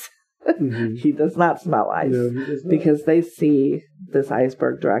ice. He does not smell ice. No, he does not. Because they see this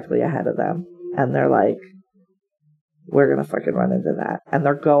iceberg directly ahead of them. And they're like, we're going to fucking run into that. And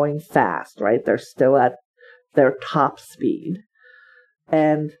they're going fast, right? They're still at their top speed.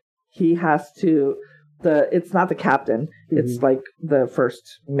 And he has to... It's not the captain. It's like the first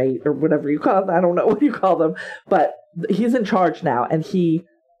mate or whatever you call them. I don't know what you call them. But he's in charge now. And he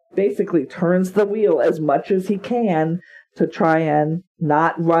basically turns the wheel as much as he can to try and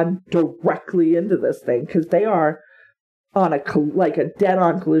not run directly into this thing. Because they are on a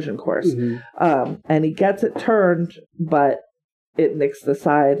dead-on collision course. And he gets it turned, but it nicks the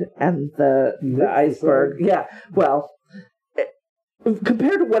side. And the iceberg... Yeah, well,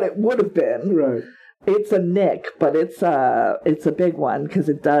 compared to what it would have been... Right. It's a nick, but it's a big one because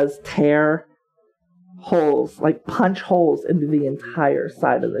it does tear holes, punch holes into the entire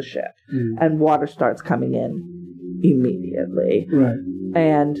side of the ship, and water starts coming in. immediately. Right.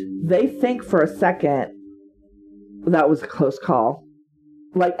 And they think for a second that was a close call.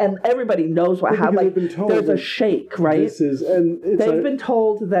 Like, and everybody knows what happened. Like, there's a shake, right? They've been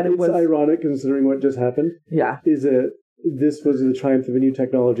told that it was... It's ironic considering what just happened. Yeah. Is that this was the triumph of a new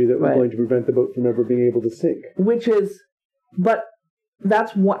technology that was going to prevent the boat from ever being able to sink. Which is... But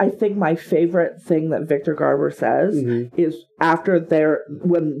that's what I think my favorite thing that Victor Garber says is after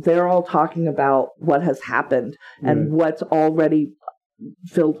when they're all talking about what has happened and what's already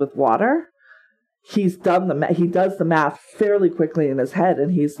filled with water... he does the math fairly quickly in his head,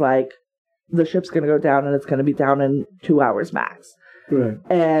 and he's like, the ship's going to go down, and it's going to be down in 2 hours max. Right.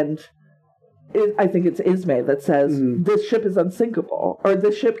 And I think it's Ismay that says, this ship is unsinkable, or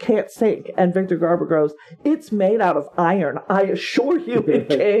this ship can't sink. And Victor Garber goes, it's made out of iron. I assure you it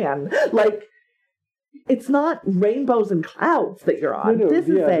can. Like, it's not rainbows and clouds that you're on. No, this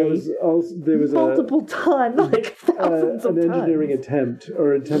is there was multiple ton, like thousands of tons. An engineering attempt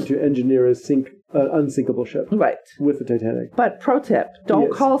to engineer an unsinkable ship. Right. With the Titanic. But pro tip,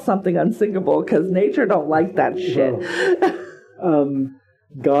 don't call something unsinkable because nature don't like that shit. Well,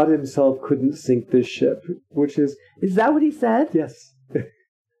 God himself couldn't sink this ship, which is... Is that what he said? Yes.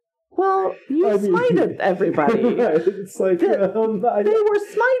 Well, you smited everybody. Right. It's like... they were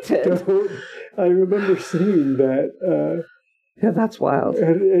smited. I remember saying that... yeah, that's wild.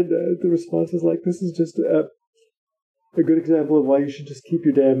 And the response was like, this is just a good example of why you should just keep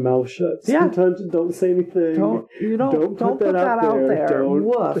your damn mouth shut. Yeah. Sometimes don't say anything. Don't put that out there.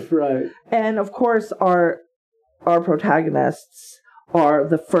 Woof. Right. And of course, our protagonists are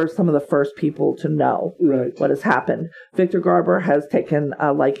some of the first people to know what has happened. Victor Garber has taken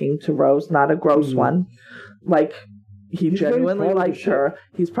a liking to Rose, not a gross one. Like, he genuinely likes her.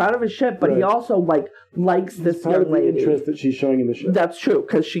 He's proud of his ship, but he also likes this young lady. The interest that she's showing in the ship. That's true,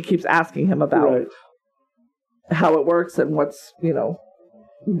 because she keeps asking him about how it works and what's, And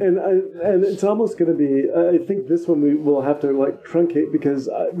it's almost going to be, I think this one we will have to truncate, because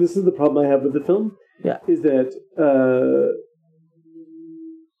this is the problem I have with the film. Yeah. Is that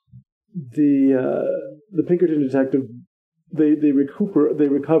the Pinkerton detective, they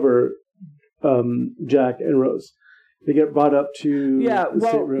recover Jack and Rose. They get brought up to the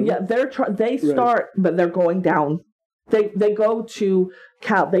stateroom. Yeah, they start, but they're going down. They go to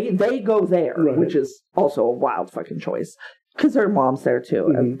Cal. They go there, which is also a wild fucking choice because her mom's there too,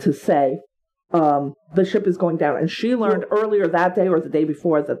 and to say the ship is going down. And she learned earlier that day or the day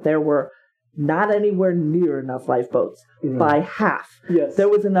before that there were not anywhere near enough lifeboats by half. Yes, there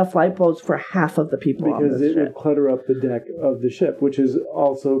was enough lifeboats for half of the people because on this it would clutter up the deck of the ship, which is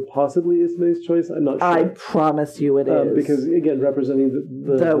also possibly Ismay's choice. I'm not sure. I promise you, it is because again, representing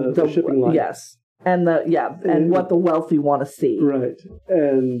the shipping line. Yes. And and what the wealthy want to see. Right.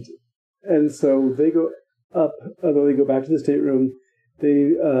 And so they go up, although they go back to the stateroom,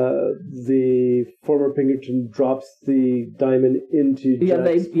 the former Pinkerton drops the diamond into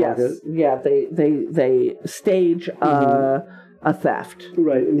Jack's pocket. They stage a theft.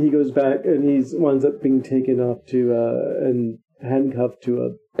 Right, and he goes back and he winds up being taken off to and handcuffed to a...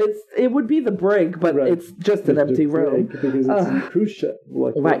 It would be the brig, but it's just an empty room. Because it's a cruise ship.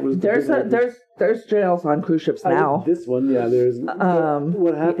 There's jails on cruise ships now. This one, there's...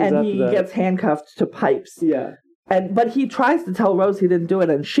 what happens and after he that? gets handcuffed to pipes. Yeah. But he tries to tell Rose he didn't do it,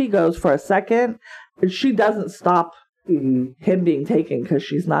 and she goes for a second, and she doesn't stop him being taken because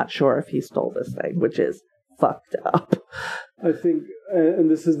she's not sure if he stole this thing, which is fucked up. I think,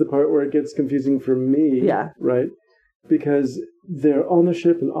 and this is the part where it gets confusing for me. Yeah. Right? Because they're on the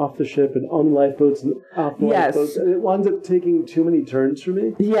ship and off the ship and on lifeboats and off the lifeboats. And it winds up taking too many turns for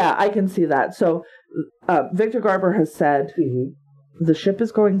me. Yeah, I can see that. So Victor Garber has said, the ship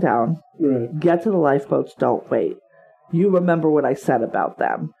is going down. Right. Get to the lifeboats. Don't wait. You remember what I said about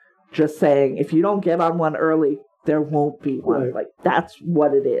them. Just saying, if you don't get on one early, there won't be one. Right. Like, that's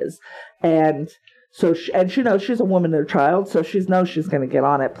what it is. And so, she knows she's a woman and a child, so she knows she's going to get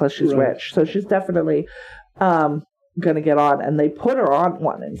on it. Plus, she's rich. So she's definitely... going to get on, and they put her on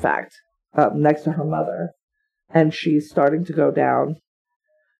one, in fact, next to her mother, and she's starting to go down.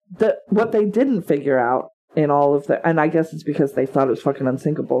 What they didn't figure out in all of the, and I guess it's because they thought it was fucking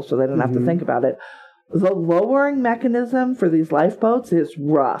unsinkable, so they didn't have to think about it. The lowering mechanism for these lifeboats is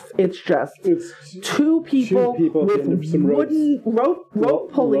rough. It's two people with some wooden rope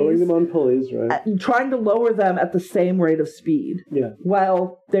pulleys, lowering them on pulleys, right? Trying to lower them at the same rate of speed. Yeah.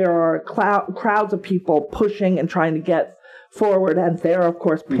 While there are crowds of people pushing and trying to get forward, and they're of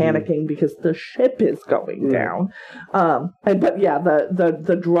course panicking because the ship is going down.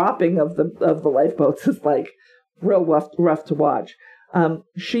 The dropping of the lifeboats is like real rough to watch.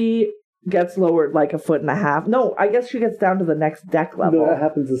 She gets lowered like a foot and a half. No, I guess she gets down to the next deck level. No, that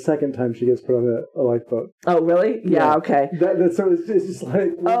happens the second time she gets put on a lifeboat. Oh, really? Yeah, okay. That's so it's just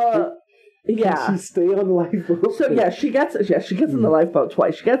like... Yeah. Can she stay on the lifeboat? So, she gets in the lifeboat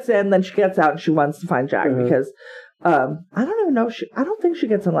twice. She gets in, then she gets out, and she wants to find Jack because... I don't even know. I don't think she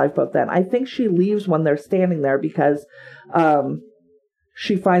gets in the lifeboat then. I think she leaves when they're standing there because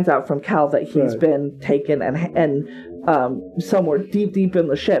she finds out from Cal that he's been taken and somewhere deep in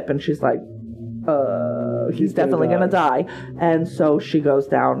the ship, and she's like, he's definitely gonna die. And so she goes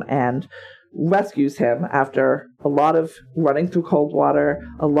down and rescues him after a lot of running through cold water,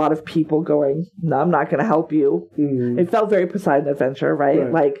 a lot of people going, no, I'm not gonna help you. Mm-hmm. It felt very Poseidon Adventure,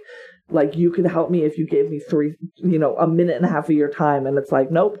 right? Like you could help me if you gave me a minute and a half of your time, and it's like,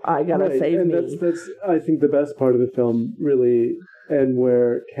 nope, I gotta save me. And that's I think the best part of the film, really, and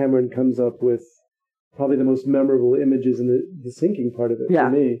where Cameron comes up with probably the most memorable images in the sinking part of it for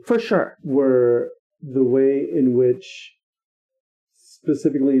me. For sure. Were the way in which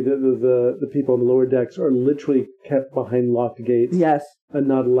specifically the people on the lower decks are literally kept behind locked gates. Yes. And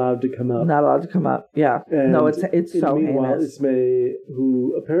not allowed to come up. Not allowed to come up, yeah. And no, it's so meanwhile, heinous. Ismay,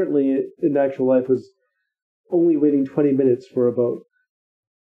 who apparently in actual life was only waiting 20 minutes for a boat.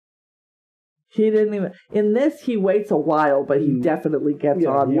 He didn't even... In this, he waits a while, but he definitely gets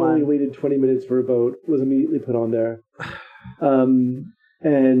on one. He only waited 20 minutes for a boat, was immediately put on there.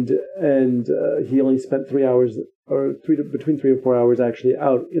 And he only spent 3 hours, between 3 or 4 hours actually,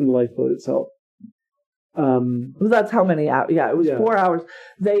 out in the lifeboat itself. That's how many hours. Yeah, it was 4 hours.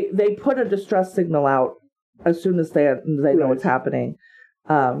 They put a distress signal out as soon as they know what's happening.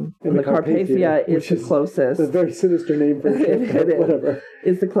 And the Carpathia is the closest. It's a very sinister name for a ship, whatever.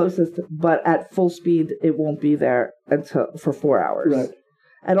 It's the closest, but at full speed, it won't be there for 4 hours. Right.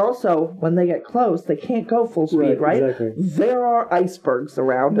 And also, when they get close, they can't go full speed, right? Exactly. There are icebergs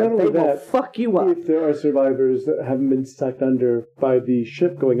around, and they will fuck you up. If there are survivors that haven't been sucked under by the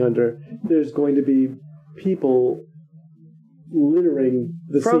ship going under, there's going to be people littering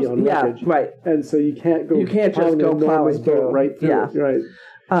the sea on wreckage. Right. And so you can't just go plowing through. Right through. Yeah. Right.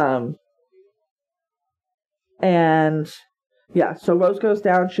 And so Rose goes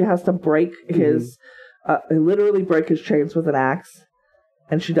down. She has to break literally break his chains with an axe.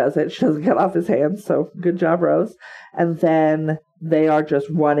 And she does it. She doesn't cut off his hands. So good job, Rose. And then they are just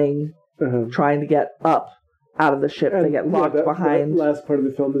running, trying to get up out of the ship. And they get locked behind. That last part of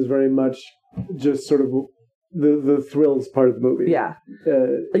the film is very much just sort of the thrills part of the movie. Yeah.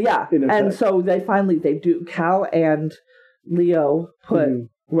 And so they do. Cal and Leo put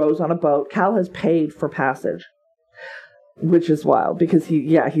Rose on a boat. Cal has paid for passage, which is wild because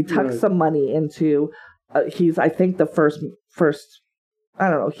he tucks some money into. He's I think the first. I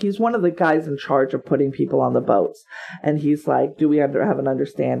don't know. He's one of the guys in charge of putting people on the boats, and he's like, "Do we have an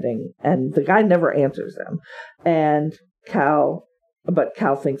understanding?" And the guy never answers him. And Cal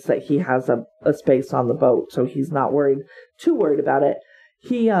thinks that he has a space on the boat, so he's not too worried about it.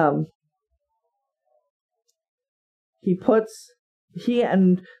 He and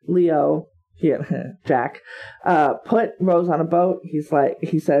Leo, Jack, put Rose on a boat. He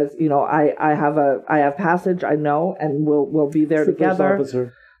says, I have passage, I know, and we'll be there together. First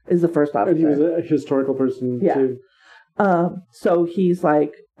officer. Is the first officer. And he was a historical person too. So he's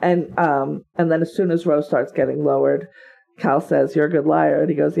like, and then as soon as Rose starts getting lowered, Cal says, "You're a good liar," and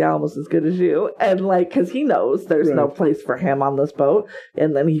he goes, "Yeah, almost as good as you." And because he knows there's no place for him on this boat,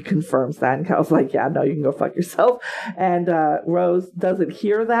 and then he confirms that, and Cal's like, "Yeah, no, you can go fuck yourself." And Rose doesn't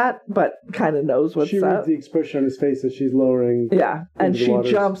hear that, but kind of knows what's up. She reads the expression on his face as she's lowering. Yeah, and she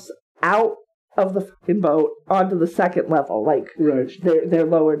jumps out of the fucking boat onto the second level. They're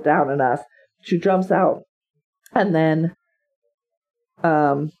lowered down enough. She jumps out, and then,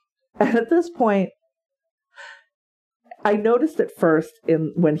 and at this point, I noticed it first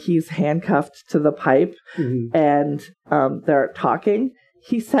when he's handcuffed to the pipe and they're talking.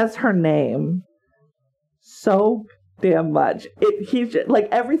 He says her name so damn much. He's just, like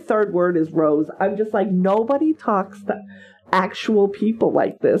every third word is Rose. I'm just like, nobody talks to actual people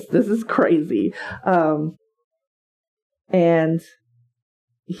like this. This is crazy. And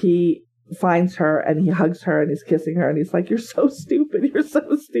he finds her and he hugs her and he's kissing her and he's like, "You're so stupid,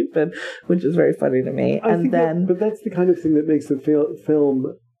 which is very funny to me. But that's the kind of thing that makes the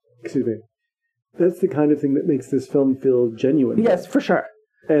film. Excuse me. That's the kind of thing that makes this film feel genuine. Yes, for sure.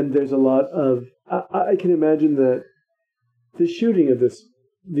 And there's a lot of. I can imagine that the shooting of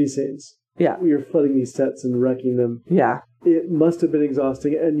these scenes. Yeah. You're flooding these sets and wrecking them. Yeah. It must have been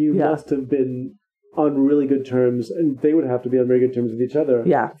exhausting, and you must have been on really good terms, and they would have to be on very good terms with each other.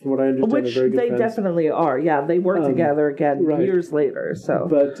 Yeah. From what I understand, which very good they friends. Definitely are. Yeah, they work together again years later. So,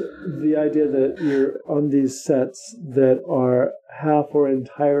 but the idea that you're on these sets that are half or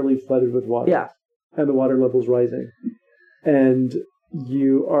entirely flooded with water, yeah, and the water level's rising, and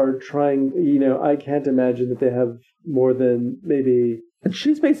you are trying. I can't imagine that they have more than maybe. And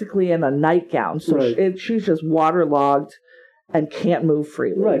she's basically in a nightgown, so she's just waterlogged and can't move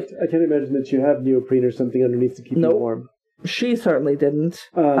freely. Right. I can't imagine that you have neoprene or something underneath to keep you warm. She certainly didn't.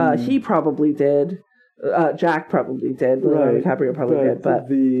 He probably did. Jack probably did. Right. DiCaprio probably did. But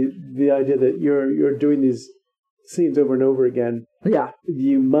the idea that you're doing these scenes over and over again,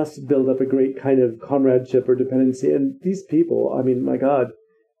 you must build up a great kind of comradeship or dependency. And these people, I mean, my God,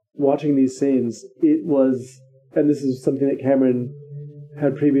 watching these scenes, it was, and this is something that Cameron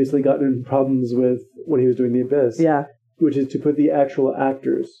had previously gotten in problems with when he was doing The Abyss. Yeah. Which is to put the actual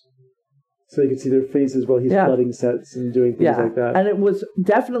actors so you can see their faces while he's flooding sets and doing things like that. And it was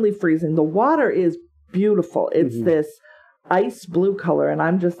definitely freezing. The water is beautiful. It's this ice blue color, and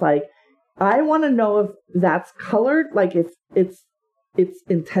I'm just like, I want to know if that's colored, like if it's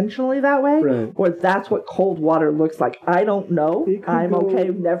intentionally that way, or that's what cold water looks like. I don't know. I'm okay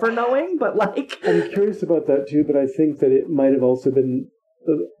never knowing, but like... I'm curious about that too, but I think that it might have also been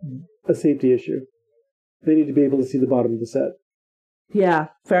a safety issue. They need to be able to see the bottom of the set. Yeah,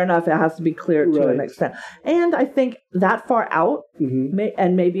 fair enough. It has to be clear to an extent. And I think that far out,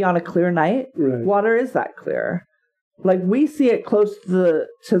 and maybe on a clear night, water is that clear. Like, we see it close to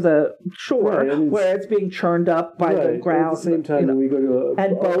the shore, where it's being churned up by the ground. At the same time, when we go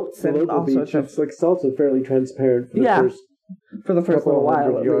to boats and all beach, sorts of... It's also fairly transparent for the first little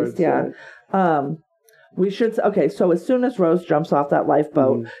while, at least. Yeah. We should... Okay, so as soon as Rose jumps off that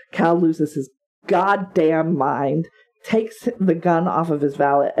lifeboat, Cal loses his goddamn mind, takes the gun off of his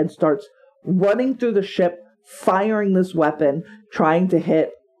valet, and starts running through the ship, firing this weapon, trying to hit,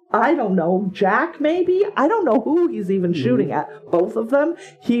 I don't know, Jack maybe? I don't know who he's even shooting at. Both of them.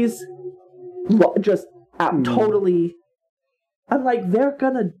 He's just totally... I'm like, they're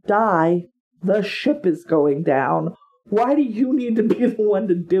gonna die. The ship is going down. Why do you need to be the one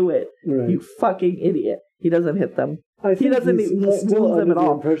to do it? You fucking idiot. He doesn't hit them. He doesn't still them at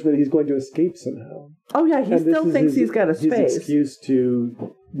all. The impression that he's going to escape somehow. Oh yeah, he still thinks he's got a space. His excuse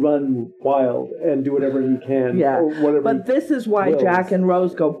to run wild and do whatever he can. Yeah, or whatever. But this is why Jack and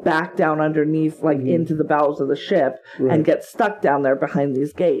Rose go back down underneath, like into the bowels of the ship, and get stuck down there behind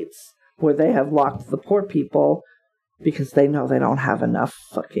these gates where they have locked the poor people because they know they don't have enough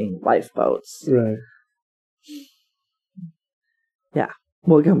fucking lifeboats. Right. Yeah,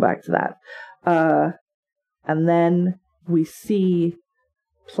 we'll come back to that. And then we see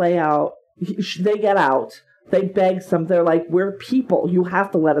play out. They get out. They beg some. They're like, "We're people. You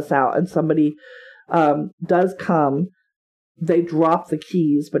have to let us out." And somebody does come. They drop the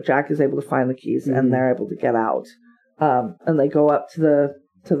keys, but Jack is able to find the keys, and they're able to get out. And they go up to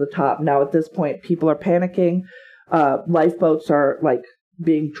the top. Now at this point, people are panicking. Lifeboats are like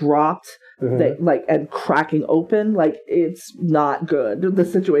being dropped. They and cracking open. Like, it's not good. The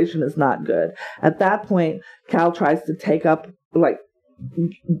situation is not good. At that point, Cal tries to take up, like,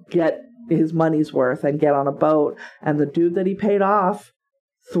 get his money's worth and get on a boat. And the dude that he paid off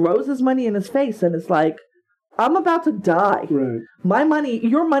throws his money in his face and is like, I'm about to die. My money,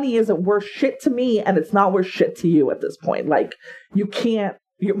 your money isn't worth shit to me, and it's not worth shit to you at this point. Like, you can't.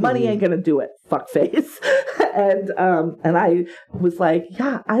 Your money ain't gonna do it, fuckface. and I was like,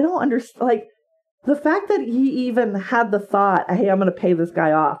 yeah, I don't understand. Like, the fact that he even had the thought, hey, I'm gonna pay this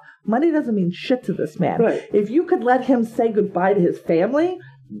guy off. Money doesn't mean shit to this man. If you could let him say goodbye to his family,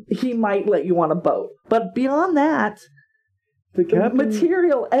 he might let you on a boat. But beyond that, the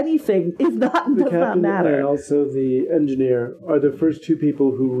material, anything, does not matter. And also the engineer are the first two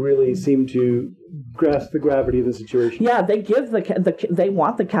people who really seem to grasp the gravity of the situation. Yeah, they give they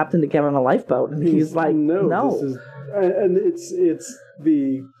want the captain to get on a lifeboat, and he's like, no. This is, and it's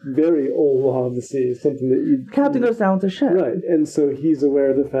the very old law of the sea, something that captain goes down with the ship, right? And so he's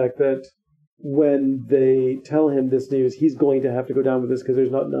aware of the fact that when they tell him this news, he's going to have to go down with this because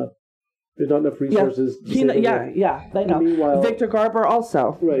there's not enough. There's not enough resources. They know. Meanwhile, Victor Garber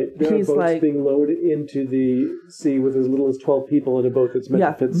also. Right. There are boats being lowered into the sea with as little as 12 people in a boat that's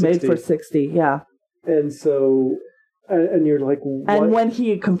meant to fit 60. Made for 60, And so, and you're like... What? And when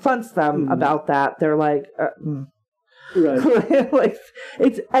he confronts them about that, they're like... Right. Like,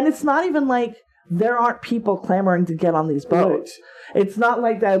 it's not even like there aren't people clamoring to get on these boats. Right. It's not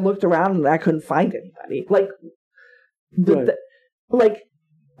like that I looked around and I couldn't find anybody. Like, like...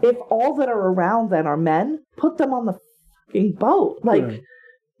 If all that are around then are men, put them on the fucking boat. Like,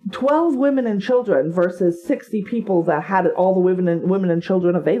 12 women and children versus 60 people that had all the women and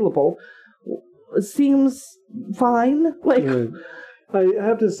children available seems fine. Like, I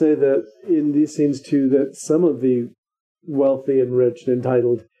have to say that in these scenes too, that some of the wealthy and rich and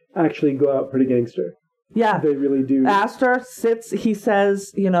entitled actually go out pretty gangster. Yeah, they really do. Astor sits. He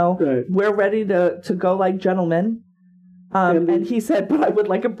says, we're ready to go like gentlemen. And he said, but I would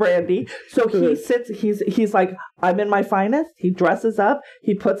like a brandy. So he sits, he's like, I'm in my finest. He dresses up,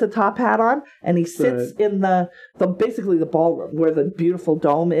 he puts a top hat on, and he sits in the basically the ballroom where the beautiful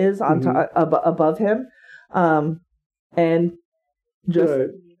dome is on above him. And just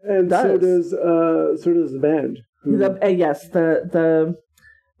and does. So does the band. Yes, the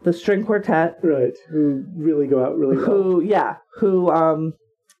string quartet. Right. Who really go out really well. Who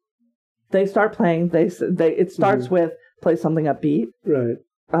they start playing, it starts with play something upbeat. Right.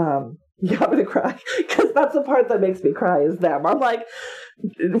 Yeah, I'm gonna cry because that's the part that makes me cry is them. I'm like,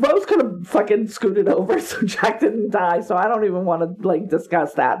 Rose could have fucking scooted over so Jack didn't die, so I don't even want to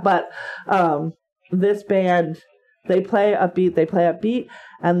discuss that. But this band, they play upbeat,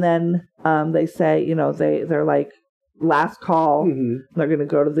 and then they say, they're like last call. They're gonna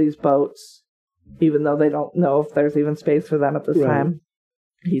go to these boats, even though they don't know if there's even space for them at this time.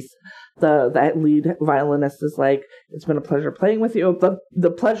 That lead violinist is like, it's been a pleasure playing with you. The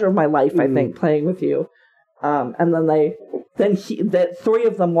pleasure of my life, I think, playing with you. And then three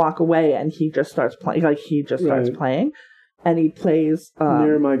of them walk away, and he just starts playing. Starts playing, and he plays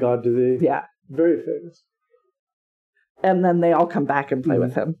Near My God to Thee. Yeah, very famous. And then they all come back and play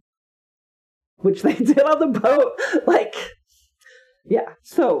with him, which they did on the boat. Yeah.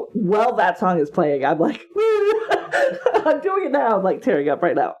 So while that song is playing, I'm like, I'm doing it now. I'm like tearing up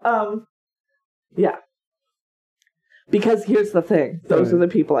right now. Yeah. Because here's the thing. Those are the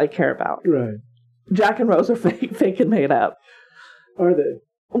people I care about. Right. Jack and Rose are fake and made up. Are they?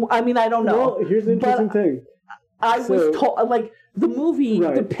 I mean, I don't know. Well, here's the interesting thing. I was told, the movie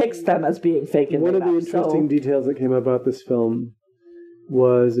depicts them as being fake and made up. One of the interesting details that came about this film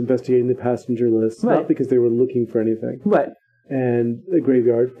was investigating the passenger list, not because they were looking for anything. Right. And a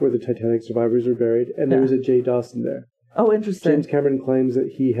graveyard where the Titanic survivors were buried, and there was a J. Dawson there. Oh, interesting. James Cameron claims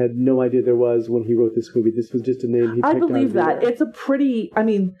that he had no idea there was when he wrote this movie. This was just a name he picked out. I believe that. It's a pretty,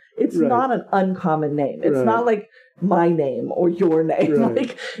 it's not an uncommon name. It's not like my name or your name.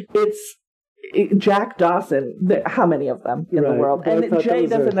 Right. It's Jack Dawson. How many of them in the world? And J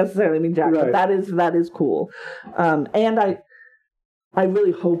doesn't necessarily mean Jack, but that is cool. And I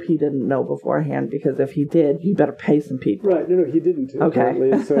really hope he didn't know beforehand, because if he did, you better pay some people. Right. No, he didn't. Okay.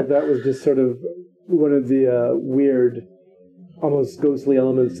 Apparently. So that was just sort of one of the weird, almost ghostly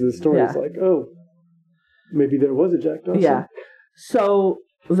elements to the story. Yeah. It's like, oh, maybe there was a Jack Dawson. Yeah. So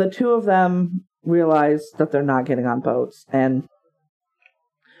the two of them realize that they're not getting on boats, and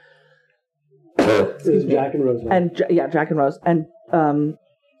excuse me, Jack and Rose. Jack and Rose. And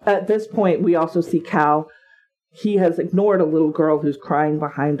at this point, we also see Cal. He has ignored a little girl who's crying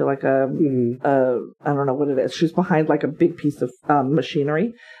behind I don't know what it is. She's behind a big piece of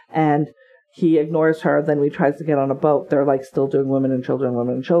machinery, and he ignores her. Then he tries to get on a boat. They're still doing women and children.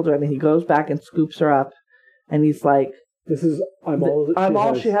 And he goes back and scoops her up, and he's like, I'm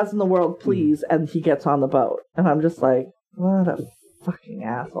all she has in the world, please. And he gets on the boat, and I'm just like, what a fucking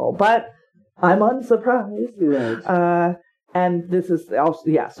asshole. But I'm unsurprised. Right. And this is also,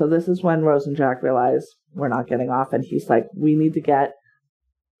 so this is when Rose and Jack realize we're not getting off, and he's like, we need to get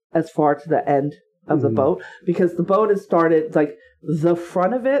as far to the end of the boat, because the boat has started, the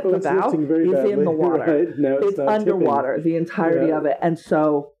front of it, the bow, is in the water. Right. No, it's underwater, tipping. The entirety of it. And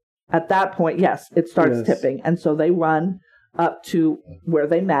so at that point, yes, it starts tipping. And so they run up to where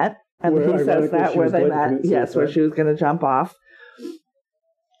they met, and he says that, where they met, where she was going to jump off.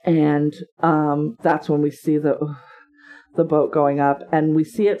 And that's when we see the boat going up, and we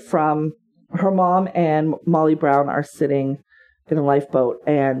see it from her mom and Molly Brown are sitting in a lifeboat,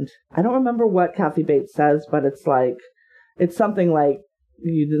 and I don't remember what Kathy Bates says, but it's something like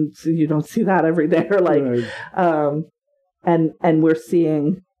you don't see that every day, or and we're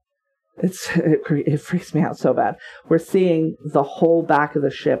seeing it freaks me out so bad. We're seeing the whole back of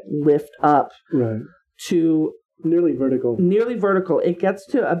the ship lift up to nearly vertical. It gets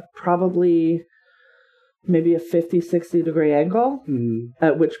to probably maybe a 50-60 degree angle,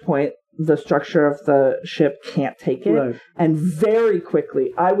 at which point the structure of the ship can't take it. Right. And very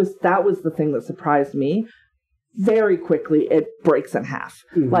quickly, that was the thing that surprised me. Very quickly, it breaks in half.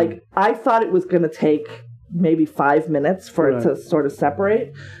 I thought it was going to take maybe 5 minutes for it to sort of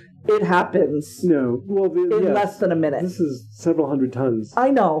separate. It happens in less than a minute. This is several hundred tons. I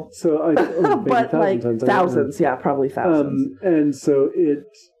know. So, but thousands, thousands, probably thousands. And so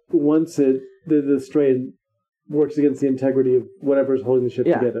once the strain works against the integrity of whatever's holding the ship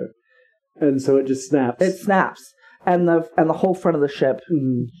together. And so it just snaps. It snaps. And the whole front of the ship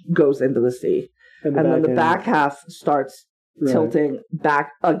goes into the sea. And then the back half starts tilting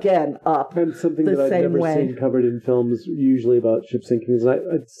back again up. And something that I've never seen covered in films, usually about ship sinkings.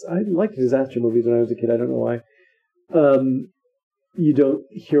 I liked disaster movies when I was a kid. I don't know why. You don't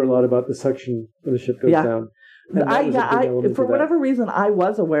hear a lot about the suction when the ship goes down. For whatever reason, I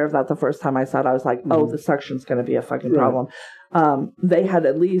was aware of that the first time I saw it. I was like, oh, the suction's going to be a fucking problem. They had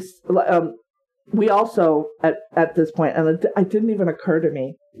at least... we also, at this point, and it didn't even occur to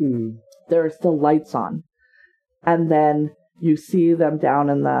me, there are still lights on. And then you see them down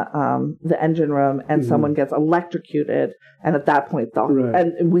in the engine room, and someone gets electrocuted. And at that point,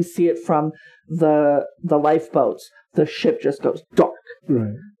 and we see it from the lifeboats. The ship just goes dark.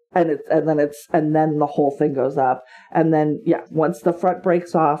 Right. And then the whole thing goes up. And then, once the front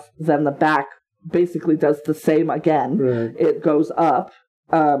breaks off, then the back basically does the same again. Right. It goes up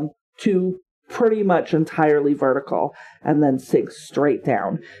to pretty much entirely vertical and then sinks straight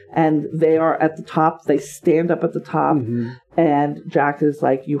down. And they are at the top. They stand up at the top. And Jack is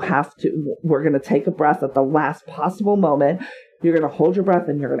like, we're going to take a breath at the last possible moment. You're going to hold your breath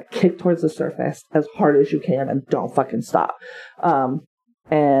and you're going to kick towards the surface as hard as you can and don't fucking stop.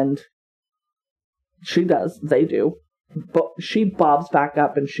 And she does. They do. But she bobs back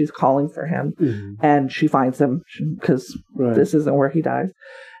up and she's calling for him. And she finds him because this isn't where he dies.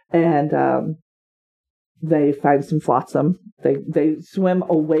 And they find some flotsam. They swim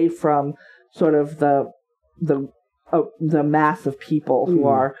away from sort of the mass of people who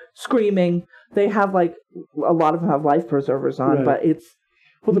are screaming. They have a lot of them have life preservers on, but it's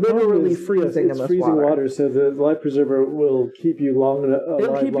literally freezing in this freezing water. So the life preserver will keep you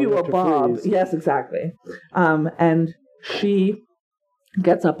It'll keep you above. Yes, exactly. And she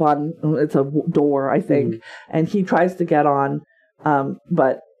gets up on, it's a door, I think, and he tries to get on,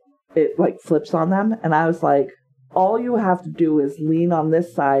 but it flips on them. And I was like, all you have to do is lean on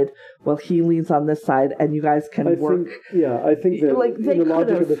this side while he leans on this side, and you guys can work. I think that in the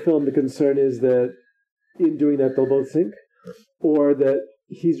logic of the film, the concern is that in doing that, they'll both sink, or that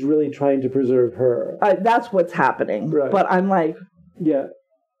he's really trying to preserve her. That's what's happening. Right. But I'm like... Yeah,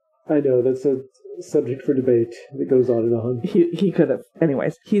 I know. That's a subject for debate that goes on and on. He could have.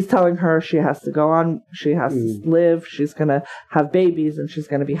 Anyways, he's telling her she has to go on. She has to live. She's going to have babies and she's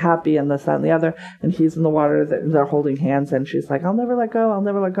going to be happy and this, that, and the other. And he's in the water. They're holding hands and she's like, I'll never let go. I'll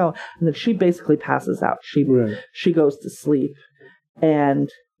never let go. And then she basically passes out. She goes to sleep. And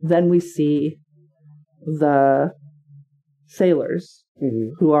then we see the sailors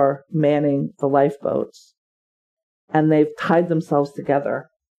who are manning the lifeboats. And they've tied themselves together.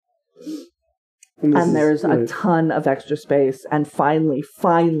 And there's a ton of extra space. And finally,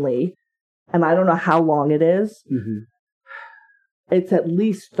 and I don't know how long it is, it's at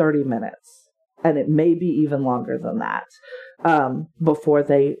least 30 minutes. And it may be even longer than that. Before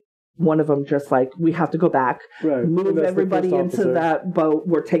one of them just we have to go back, move everybody into that boat.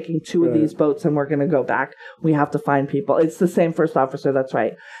 We're taking 2 of these boats and we're going to go back. We have to find people. It's the same first officer, that's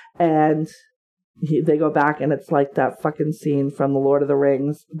right. And they go back and it's like that fucking scene from The Lord of the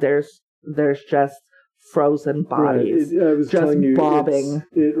Rings. There's just frozen bodies. I was just telling you, bobbing.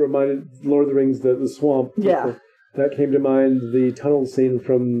 It reminded Lord of the Rings, the swamp. Yeah. That came to mind. The tunnel scene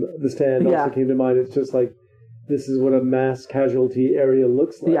from The Stand also came to mind. It's just this is what a mass casualty area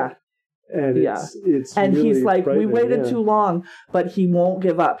looks like. Yeah. And it's and really he's like, we waited too long, but he won't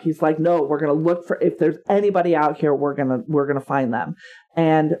give up. He's like, no, we're gonna look for, if there's anybody out here, we're gonna find them.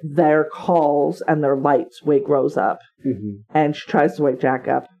 And their calls and their lights wake Rose up, and she tries to wake Jack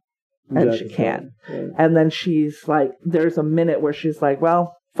up, and she can't. And then she's like, there's a minute where she's like,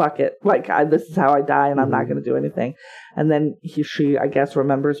 well, fuck it, this is how I die, and I'm not gonna do anything. And then she I guess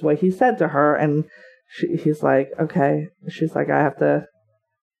remembers what he said to her, and he's like, okay. She's like, I have to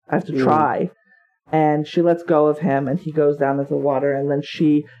try. And she lets go of him and he goes down into the water and then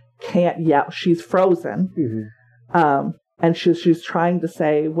she can't yell. She's frozen. And she's trying to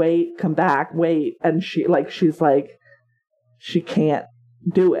say, wait, come back, wait. And she can't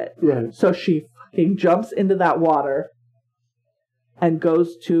do it. Right. So she fucking jumps into that water and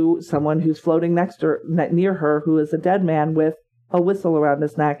goes to someone who's floating near her, who is a dead man with a whistle around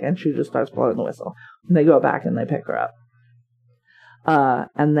his neck, and she just starts blowing the whistle. And they go back and they pick her up.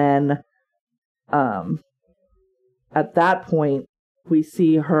 And then at that point, we don't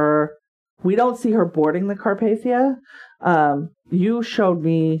see her boarding the Carpathia. You showed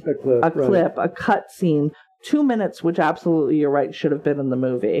me a cut scene, 2 minutes, which absolutely, you're right, should have been in the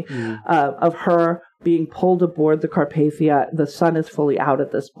movie, of her being pulled aboard the Carpathia. The sun is fully out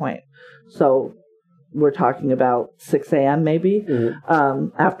at this point. So we're talking about 6 a.m. maybe,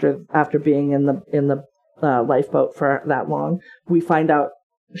 after being in the lifeboat for that long. We find out,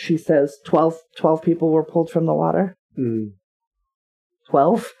 she says 12 people were pulled from the water.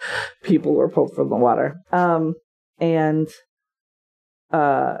 12 people were pulled from the water. And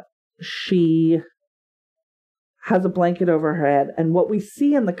she has a blanket over her head. And what we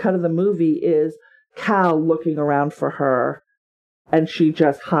see in the cut of the movie is Cal looking around for her, and she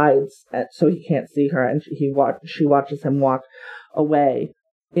just hides so he can't see her, and she watches him walk away.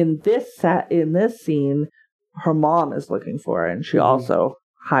 In this scene, her mom is looking for her, and she also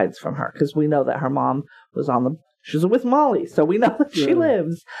hides from her, because we know that her mom was she's with Molly, so we know that she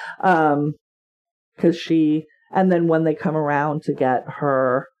lives. And then when they come around to get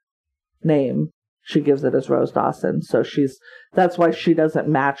her name, she gives it as Rose Dawson. So that's why she doesn't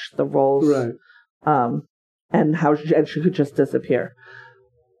match the roles. Right. And she could just disappear.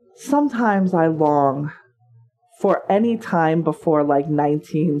 Sometimes I long for any time before like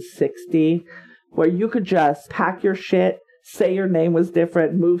 1960, where you could just pack your shit, say your name was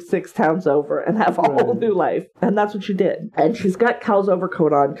different, move 6 towns over, and have a whole new life. And that's what she did. And she's got Cal's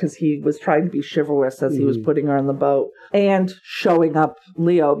overcoat on because he was trying to be chivalrous as he was putting her in the boat, and showing up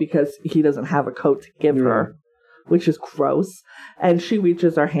Leo because he doesn't have a coat to give her, which is gross. And she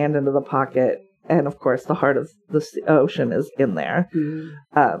reaches her hand into the pocket, and of course the heart of the ocean is in there.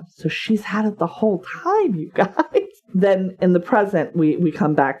 So she's had it the whole time, you guys. Then in the present, we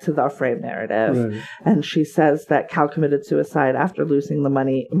come back to the frame narrative, and she says that Cal committed suicide after losing the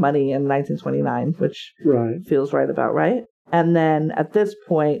money in 1929, which feels right about right. And then at this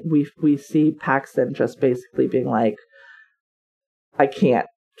point, we see Paxton just basically being like, I can't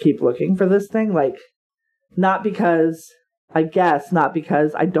keep looking for this thing. Like, not because I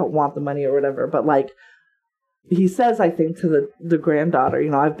don't want the money or whatever, but like, he says, I think, to the granddaughter,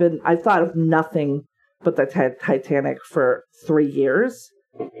 I've thought of nothing but the Titanic for 3 years,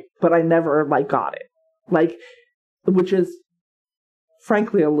 but I never got it. Which is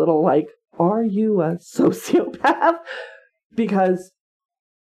frankly a little are you a sociopath? Because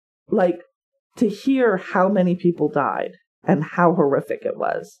to hear how many people died and how horrific it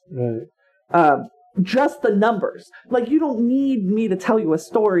was. Just the numbers. You don't need me to tell you a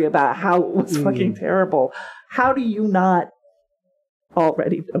story about how it was fucking terrible. How do you not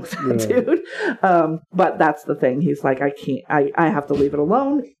already know that, dude? But that's the thing. He's like, I have to leave it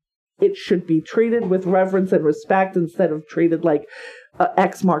alone. It should be treated with reverence and respect instead of treated like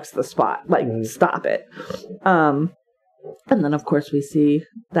X marks the spot. Stop it. And then, of course, we see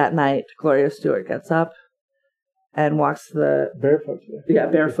that night Gloria Stewart gets up and walks barefoot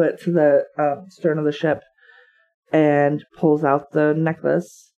to the stern of the ship and pulls out the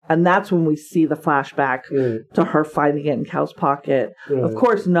necklace. And that's when we see the flashback to her finding it in Cal's pocket. Of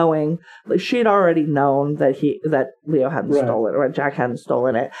course, knowing she had already known that Leo hadn't stolen it, or Jack hadn't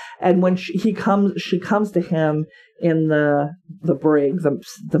stolen it. And when she comes to him in the brig,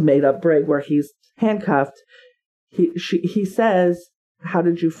 the made up brig where he's handcuffed. He says, how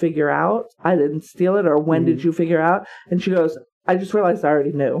did you figure out I didn't steal it? Or when did you figure out? And she goes, I just realized I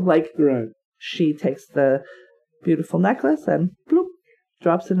already knew. She takes the beautiful necklace and bloop,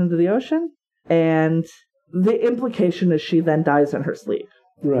 drops it into the ocean. And the implication is she then dies in her sleep.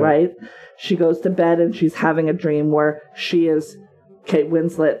 Right? She goes to bed and she's having a dream where she is Kate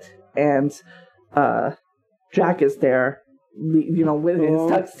Winslet and Jack is there, with his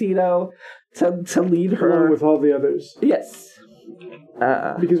tuxedo to lead her. Along with all the others. Yes.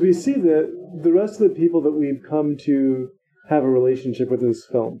 Because we see that the rest of the people that we've come to have a relationship with this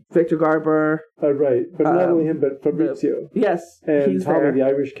film. Victor Garber. Right. But not only him, but Fabrizio. Yes. And he's Tommy, there. the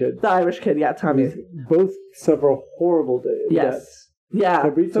Irish kid. The Irish kid, yeah, Tommy. Both suffer horrible deaths. Yes. Yeah.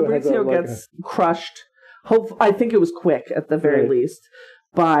 Fabrizio gets crushed. I think it was quick at the very least.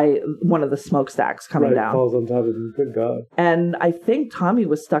 By one of the smokestacks coming down. Falls on top of him. Good God. And I think Tommy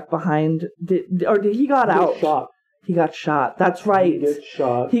was stuck behind. Did he got out? Shot. He got shot. That's right.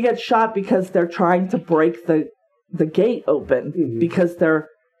 He gets shot because they're trying to break the gate open because they're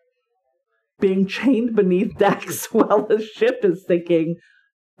being chained beneath decks while the ship is sinking.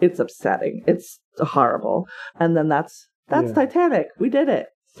 It's upsetting. It's horrible. And then that's Titanic. We did it.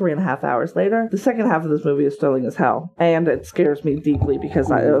 3.5 hours later. The second half of this movie is thrilling as hell, and it scares me deeply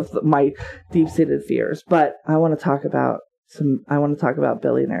because of my deep-seated fears. But I want to talk about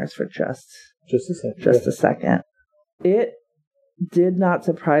Billionaires for just a second. It did not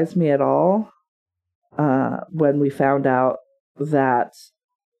surprise me at all when we found out that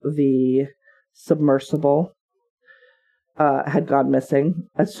the submersible had gone missing.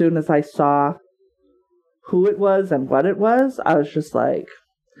 As soon as I saw who it was and what it was, I was just like,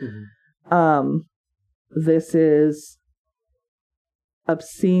 this is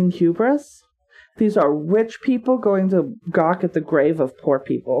obscene hubris. These are rich people going to gawk at the grave of poor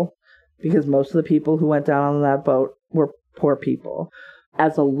people, because most of the people who went down on that boat were poor people,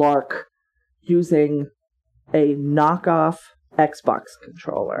 as a lark, using a knockoff Xbox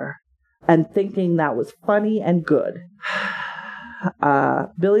controller and thinking that was funny and good.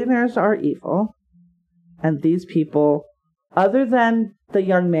 Billionaires are evil, and these people, other than the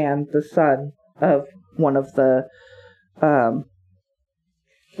young man, the son of one of the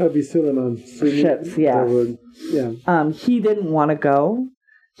Abi Suleiman ships, he didn't want to go.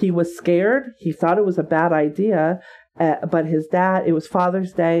 He was scared. He thought it was a bad idea. But his dad, it was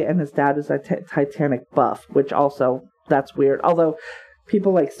Father's Day, and his dad is a Titanic buff, which also, that's weird. Although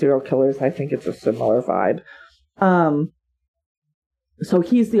people like serial killers, I think it's a similar vibe. So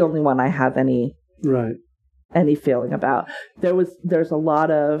he's the only one I have any feeling about. There's a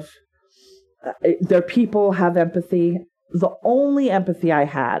lot of, people have empathy. The only empathy I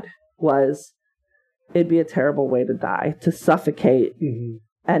had was, it'd be a terrible way to die, to suffocate.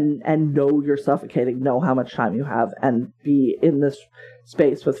 And know you're suffocating, know how much time you have, and be in this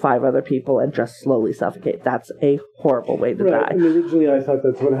space with 5 other people and just slowly suffocate. That's a horrible way to die. And originally I thought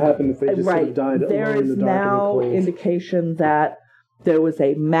that's what happened if they just sort of died there alone in the dark and the cold. There is now indication that there was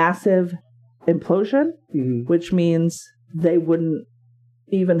a massive implosion, which means they wouldn't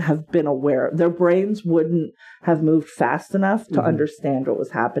even have been aware. Their brains wouldn't have moved fast enough to understand what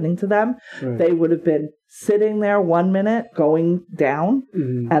was happening to them. They would have been sitting there 1 minute going down,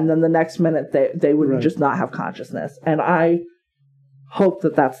 and then the next minute they would just not have consciousness. And I hope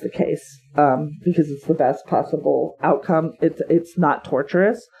that that's the case, because it's the best possible outcome. It's not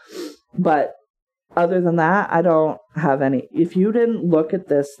torturous, but other than that, I don't have any. If you didn't look at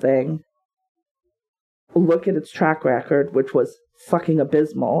this thing, look at its track record, which was fucking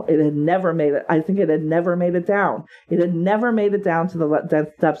abysmal. It had never made it. I think it had never made it down. It had never made it down to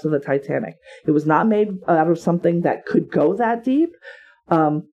the depths of the Titanic. It was not made out of something that could go that deep.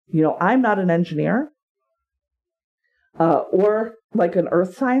 I'm not an engineer or like an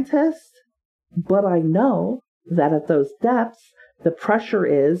earth scientist, but I know that at those depths, the pressure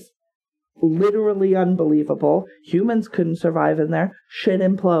is literally unbelievable. Humans couldn't survive in there. Shit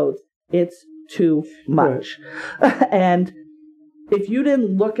implodes. It's too much. And if you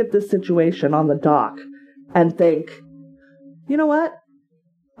didn't look at this situation on the dock and think, you know what?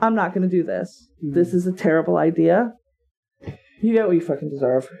 I'm not going to do this. This is a terrible idea. You get what you fucking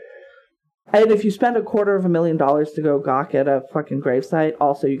deserve. And if you spend $250,000 to go gawk at a fucking gravesite,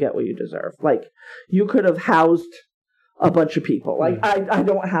 also you get what you deserve. Like, you could have housed a bunch of people. Like, I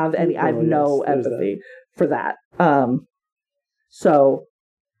don't have any, I have no empathy for that. So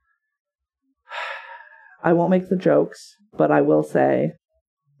I won't make the jokes, but I will say,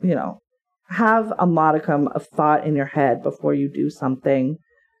 have a modicum of thought in your head before you do something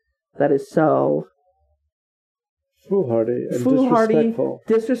that is so foolhardy,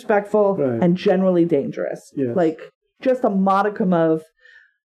 disrespectful, and generally dangerous. Yes. Like, just a modicum of,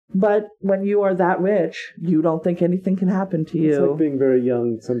 but when you are that rich, you don't think anything can happen to you. It's like being very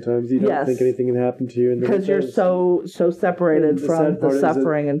young sometimes. You don't think anything can happen to you. Because you're so separated from the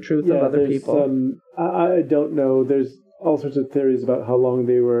suffering and truth of other people. I don't know. There's all sorts of theories about how long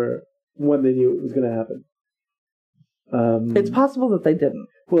they were when they knew it was going to happen. It's possible that they didn't.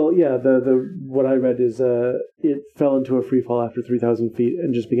 Well, yeah, the what I read is it fell into a free fall after 3,000 feet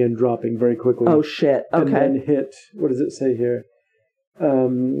and just began dropping very quickly. Oh, shit. Okay. And then hit, what does it say here?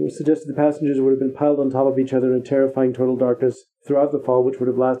 Suggested the passengers would have been piled on top of each other in terrifying total darkness throughout the fall, which would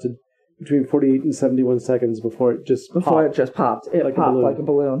have lasted between 48 and 71 seconds before it just popped. It like popped like a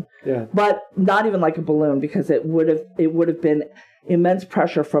balloon. Yeah. But not even like a balloon, because it would have been immense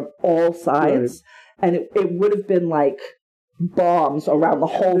pressure from all sides, and it would have been like bombs around the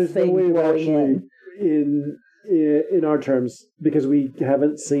whole thing blowing in our terms, because we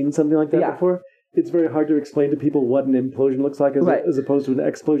haven't seen something like that before. It's very hard to explain to people what an implosion looks like as opposed to an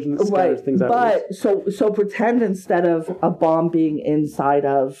explosion that scatters things out. But so pretend instead of a bomb being inside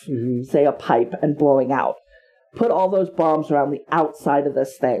of, say, a pipe and blowing out, put all those bombs around the outside of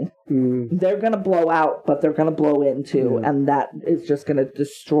this thing. They're going to blow out, but they're going to blow in too, and that is just going to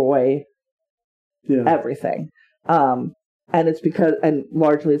destroy everything. And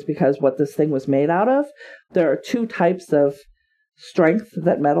largely it's because what this thing was made out of. There are two types of strength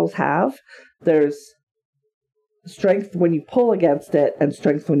that metals have. There's strength when you pull against it and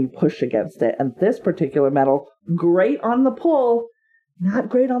strength when you push against it. And this particular metal, great on the pull, not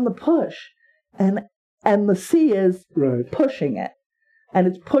great on the push. And the sea is pushing it. and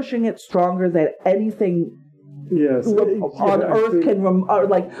it's pushing it stronger than anything on Earth can, or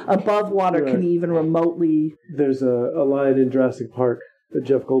like above water can even remotely. There's a line in Jurassic Park that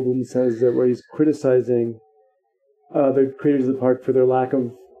Jeff Goldblum says that where he's criticizing the creators of the park for their lack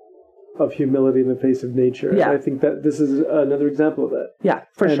of humility in the face of nature. Yeah. And I think that this is another example of that. Yeah,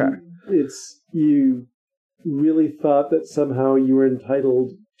 for sure. It's, you really thought that somehow you were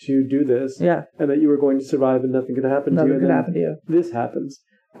entitled to do this. Yeah. And that you were going to survive and nothing could happen to you. Nothing could happen to you. This happens.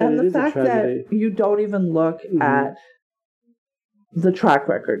 And the fact that you don't even look at the track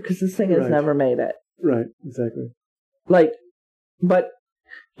record, because this thing has never made it. Right, exactly. Like, but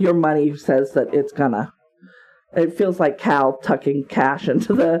your money says that it's gonna. It feels like Cal tucking cash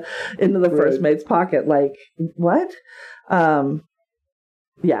into the first mate's pocket. Like, what?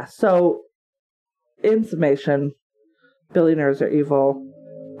 Yeah, so in summation, billionaires are evil,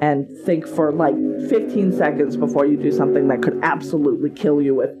 and think for like 15 seconds before you do something that could absolutely kill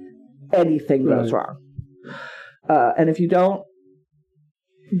you if anything goes wrong. And if you don't,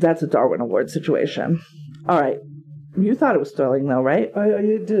 that's a Darwin Award situation. All right. You thought it was thrilling, though, right? I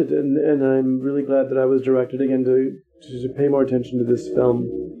did, and I'm really glad that I was directed again to pay more attention to this film,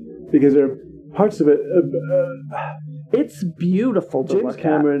 because there are parts of it. It's beautiful to look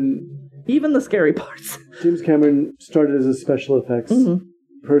at. Even the scary parts. James Cameron started as a special effects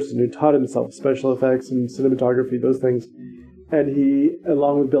person who taught himself special effects and cinematography, those things, and he,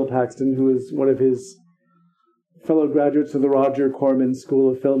 along with Bill Paxton, who is one of his fellow graduates of the Roger Corman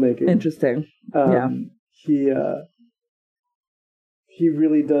School of Filmmaking. Interesting. He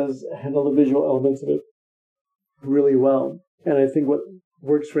really does handle the visual elements of it really well. And I think what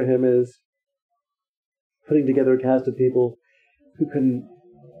works for him is putting together a cast of people who can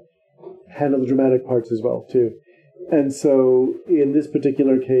handle the dramatic parts as well, too. And so in this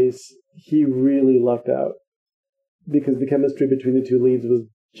particular case, he really lucked out, because the chemistry between the two leads was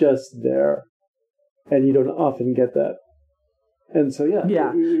just there. And you don't often get that. And so, yeah.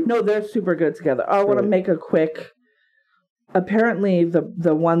 Yeah. No, they're super good together. I want to make a quick... Apparently,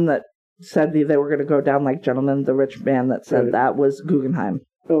 the one that said they were going to go down like gentlemen, the rich man that said that was Guggenheim.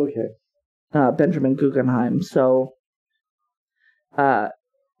 Oh, okay. Benjamin Guggenheim. So,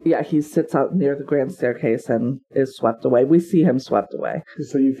 yeah, he sits out near the grand staircase and is swept away. We see him swept away.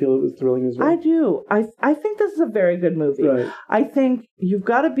 So you feel it was thrilling as well? I do. I think this is a very good movie. Right. I think you've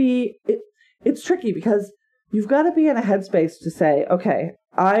got to be... It's tricky because you've got to be in a headspace to say, okay,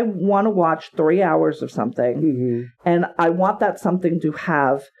 I want to watch 3 hours of something, and I want that something to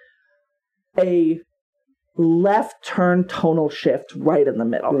have a left turn tonal shift right in the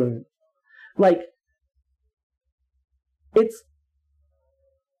middle. Right. Like, it's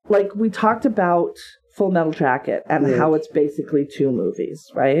like we talked about Full Metal Jacket and how it's basically 2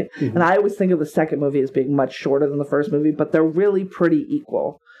 movies, right? And I always think of the second movie as being much shorter than the first movie, but they're really pretty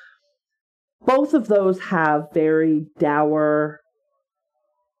equal. Both of those have very dour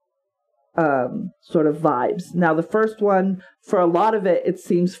sort of vibes. Now, the first one, for a lot of it, it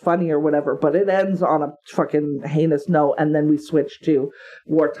seems funny or whatever, but it ends on a fucking heinous note, and then we switch to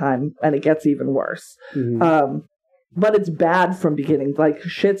wartime, and it gets even worse. But it's bad from beginning, like,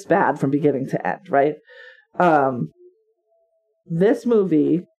 shit's bad from beginning to end, right? This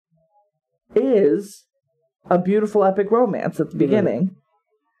movie is a beautiful epic romance at the beginning,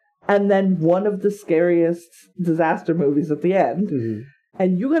 and then one of the scariest disaster movies at the end.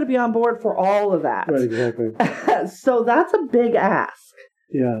 And you got to be on board for all of that. Right, exactly. So that's a big ask.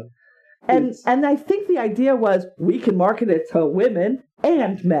 Yeah. And I think the idea was we can market it to women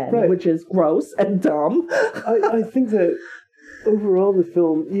and men, which is gross and dumb. I think that overall the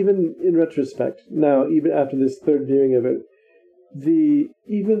film, even in retrospect, now, even after this third viewing of it,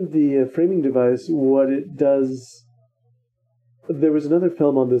 even the framing device, what it does... There was another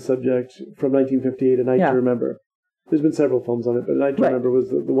film on this subject from 1958, A Night to Remember. There's been several films on it, but A Night to Remember was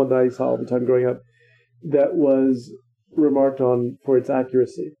the one that I saw all the time growing up, that was remarked on for its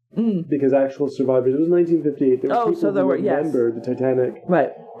accuracy. Because actual survivors, it was 1958, there were people who remembered the Titanic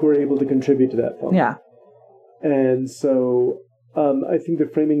who were able to contribute to that film. Yeah. And so I think the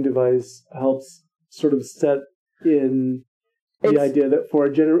framing device helps sort of set in the idea that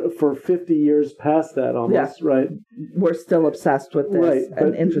for 50 years past that almost, we're still obsessed with this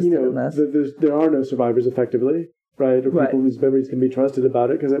and interested in this. There are no survivors effectively, right? Or people whose memories can be trusted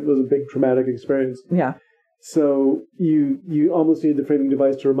about it, because it was a big traumatic experience. Yeah. So you almost need the framing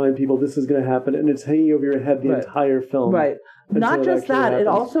device to remind people this is going to happen, and it's hanging over your head the entire film. Right. Not just that, it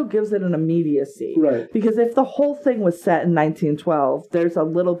also gives it an immediacy. Right. Because if the whole thing was set in 1912, there's a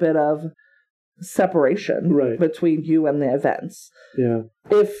little bit of separation between you and the events. Yeah.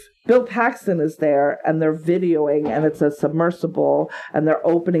 If Bill Paxton is there and they're videoing and it's a submersible and they're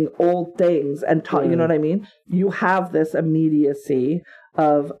opening old things and you know what I mean? You have this immediacy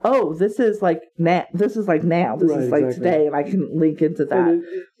of, oh, this is like now. This is like today, and I can link into that.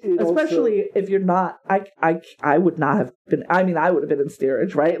 Especially if you're not, I would not have been. I mean, I would have been in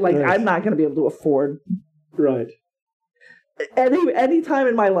steerage, right? Like I'm not going to be able to afford. Right. Any time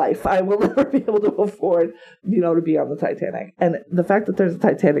in my life, I will never be able to afford, to be on the Titanic. And the fact that there's a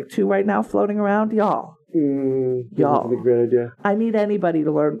Titanic 2 right now floating around, y'all. That's a great idea. I need anybody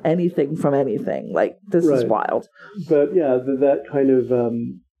to learn anything from anything. Like, this is wild. But yeah, that kind of,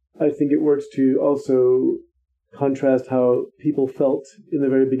 I think it works to also contrast how people felt in the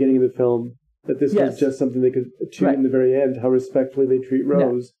very beginning of the film, that this was just something they could achieve in the very end, how respectfully they treat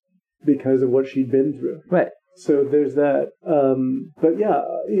Rose because of what she'd been through. Right. So there's that. But yeah,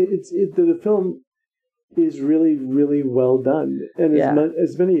 the film is really, really well done. And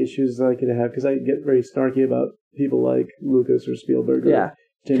as many issues as I can have, because I get very snarky about people like Lucas or Spielberg or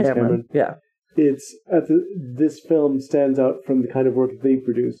James Cameron. Yeah. It's this film stands out from the kind of work that they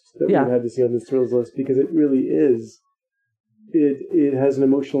produced that we've had to see on this thrills list, because it really is. It has an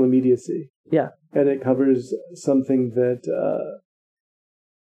emotional immediacy. Yeah. And it covers something that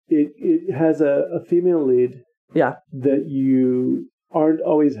it has a female lead. Yeah. That you aren't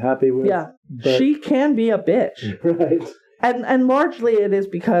always happy with. Yeah. She can be a bitch. Right. And largely it is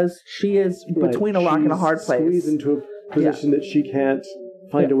because she is between a rock and a hard place. Squeezed into a position that she can't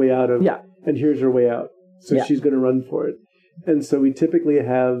find a way out of. Yeah. And here's her way out. So she's going to run for it. And so we typically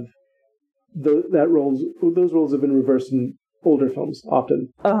have those roles have been reversed in older films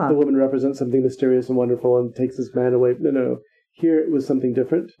often. The woman represents something mysterious and wonderful and takes this man away. No. Here it was something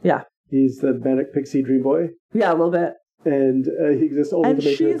different. Yeah. He's the manic pixie dream boy. Yeah, a little bit. And he exists only to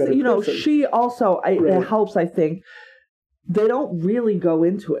make her a better person. She also, it helps, I think. They don't really go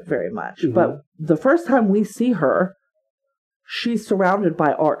into it very much. But the first time we see her, she's surrounded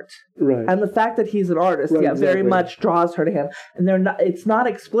by art. Right. And the fact that he's an artist, very much draws her to him. And it's not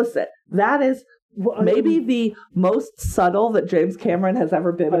explicit. That is maybe the most subtle that James Cameron has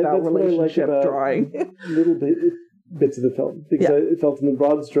ever been about relationship drawing. Little bits of the film, because I felt in the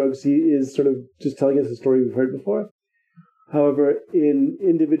broad strokes he is sort of just telling us a story we've heard before. However, in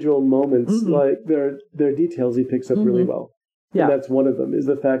individual moments, like there are details he picks up really well. Yeah. And that's one of them, is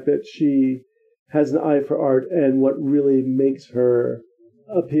the fact that she has an eye for art, and what really makes her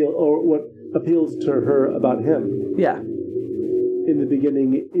appeal, or what appeals to her about him. Yeah. In the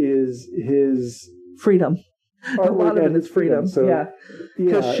beginning is his freedom. A lot of it is freedom. So,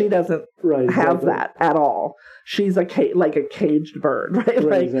 because she doesn't have that at all. She's like a caged bird, right?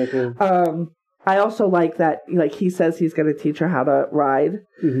 Right, exactly. I also like that, like, he says he's going to teach her how to ride,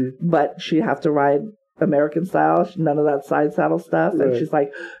 but she'd have to ride American style, none of that side saddle stuff. And she's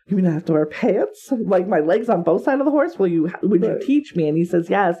like, "You mean I have to wear pants? Like, my legs on both sides of the horse? Would you teach me?" And he says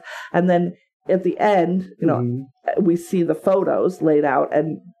yes. And then at the end, we see the photos laid out,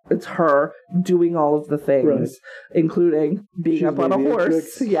 and it's her doing all of the things, including being up on a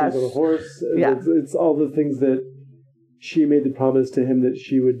horse. Yes, she's on a horse. It's all the things that she made the promise to him that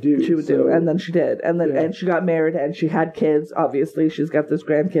she would do. She would do, and then she did, and then and she got married, and she had kids. Obviously, she's got this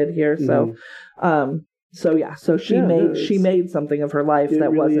grandkid here. So, so she made something of her life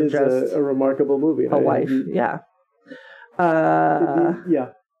that really wasn't just a remarkable movie. A wife. I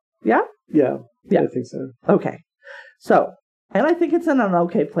think so. Okay, so, and I think it's in an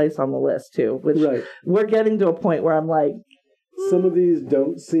okay place on the list too. Which we're getting to a point where I'm like, some of these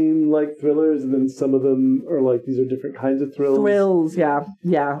don't seem like thrillers, and then some of them are like, these are different kinds of thrills.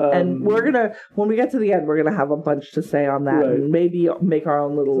 And we're gonna, when we get to the end, we're gonna have a bunch to say on that, and maybe make our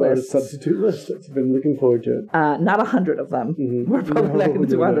own little list. A substitute list. I've been looking forward to it. Not 100 of them. We're probably not going to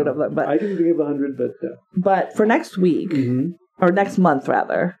do 100 of them, but I can think of 100, but But for next week, or next month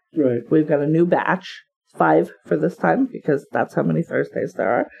rather, we've got a new batch, 5 for this time, because that's how many Thursdays there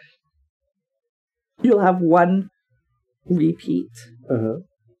are. You'll have one repeat. We're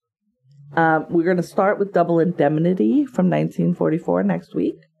going to start with Double Indemnity from 1944 next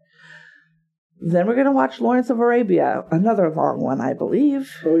week. Then we're going to watch Lawrence of Arabia, another long one, I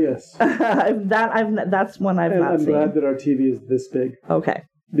believe. Oh yes, that's one I've not seen. I'm glad that our TV is this big. Okay,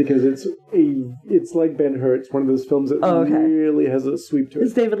 because it's like Ben-Hur. It's one of those films that really has a sweep to it.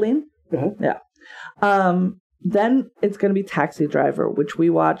 Is David Lean? Yeah. Then it's going to be Taxi Driver, which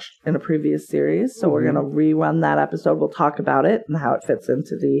we watched in a previous series. So we're going to rerun that episode. We'll talk about it and how it fits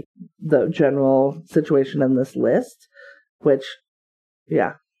into the general situation in this list, which,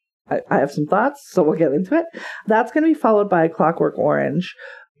 I have some thoughts, so we'll get into it. That's going to be followed by Clockwork Orange.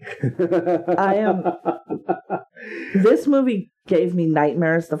 This movie gave me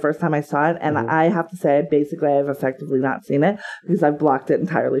nightmares the first time I saw it, and I have to say, basically, I've effectively not seen it because I've blocked it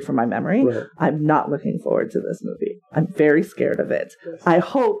entirely from my memory. Right. I'm not looking forward to this movie. I'm very scared of it. Yes. I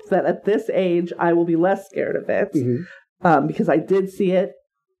hope that at this age, I will be less scared of it because I did see it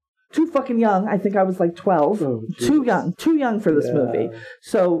too fucking young. I think I was like 12. Oh, too young for this movie.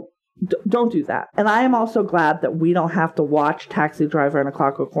 So don't do that. And I am also glad that we don't have to watch Taxi Driver and A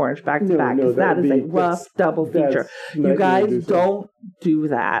Clockwork Orange back to back, because that is a rough double feature. You guys don't do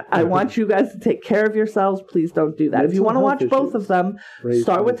that. I want you guys to take care of yourselves. Please don't do that. If you want to watch both of them,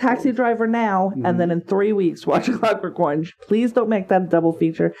 start with Taxi Driver now, and then in 3 weeks watch A Clockwork Orange. Please don't make that a double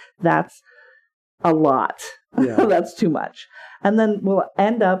feature. That's a lot. Yeah. That's too much. And then we'll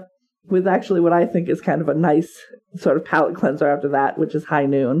end up with actually what I think is kind of a nice sort of palate cleanser after that, which is High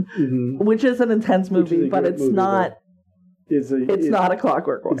Noon, which is an intense movie, but it's not. It's not A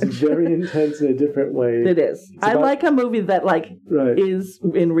Clockwork Orange. It's very intense in a different way. It is. I like a movie that is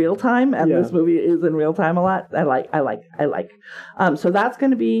in real time, and this movie is in real time a lot. I like. So that's going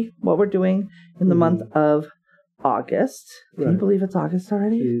to be what we're doing in the month of August. Can you believe it's August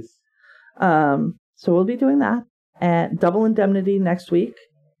already? Jeez. So we'll be doing that, and Double Indemnity next week.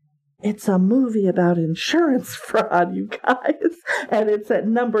 It's a movie about insurance fraud, you guys. And it's at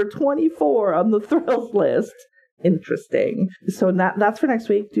number 24 on the thrills list. Interesting. So that's for next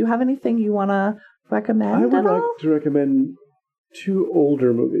week. Do you have anything you want to recommend? I would like to recommend 2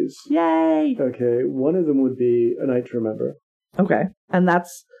 older movies. Yay! Okay. One of them would be A Night to Remember. Okay. And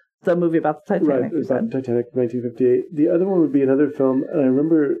that's the movie about the Titanic. Right. It was about Titanic, 1958. The other one would be another film, and I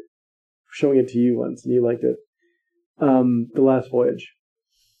remember showing it to you once, and you liked it. The Last Voyage.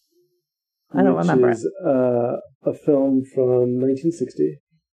 I don't remember. Which is a film from 1960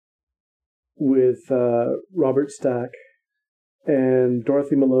 with Robert Stack and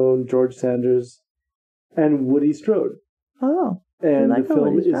Dorothy Malone, George Sanders, and Woody Strode. Oh. And the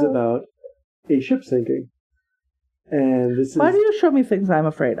film is about a ship sinking. And this Why do you show me things I'm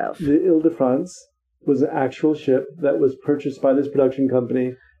afraid of? The Ile-de-France was an actual ship that was purchased by this production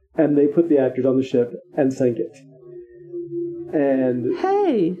company, and they put the actors on the ship and sank it. And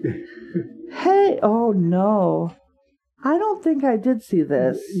Hey, oh no. I don't think I did see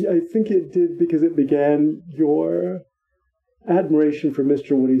this. I think it did because it began your admiration for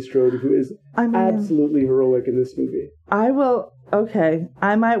Mr. Woody Strode, who is absolutely heroic in this movie. I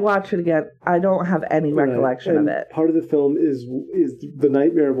might watch it again. I don't have any recollection of it. Part of the film is the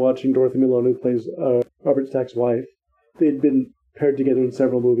nightmare of watching Dorothy Malone, who plays Robert Stack's wife. They'd been paired together in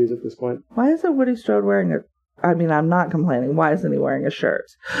several movies at this point. Why isn't Woody Strode wearing I'm not complaining. Why isn't he wearing a shirt?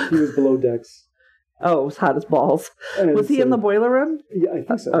 He was below decks. Oh, it was hot as balls. And was he in the boiler room? Yeah, I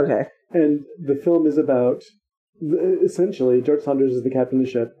think so. Okay. And the film is about, essentially, George Saunders is the captain of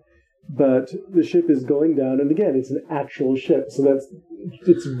the ship, but the ship is going down, and again, it's an actual ship, so that's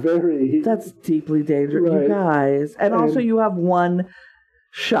deeply dangerous, you guys. And also, you have one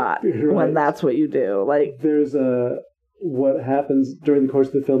shot when that's what you do. There's what happens during the course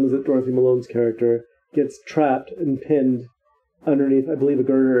of the film is that Dorothy Malone's character gets trapped and pinned underneath, I believe, a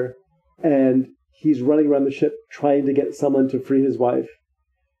girder, and he's running around the ship trying to get someone to free his wife.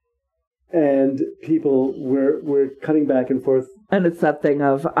 And we're cutting back and forth. And it's that thing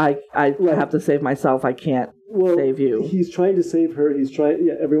of, I have to save myself, I can't save you. He's trying to save her,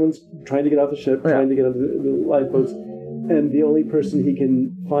 everyone's trying to get off the ship, trying to get on the lifeboats, and the only person he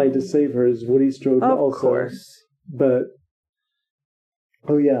can find to save her is Woody Strode also. Of course. But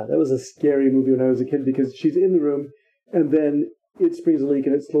that was a scary movie when I was a kid, because she's in the room, and then it springs a leak,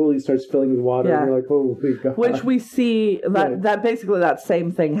 and it slowly starts filling with water, and you're like, holy God. Which we see, that basically that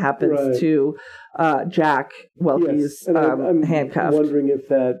same thing happens to Jack while he's I'm handcuffed. I'm wondering if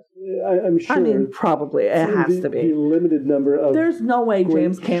that, I'm sure. I mean, probably. It has to be. The limited number of... There's no way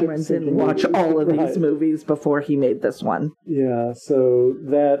James Cameron didn't watch all of these movies before he made this one. Yeah, so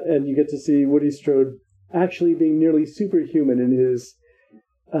that, and you get to see Woody Strode actually being nearly superhuman in his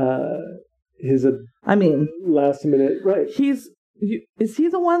last minute, right? Is he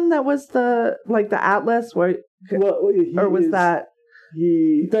the one that was the Atlas where, or was that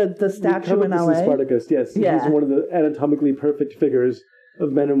the statue in LA? Spartacus, yes. Yeah. He's one of the anatomically perfect figures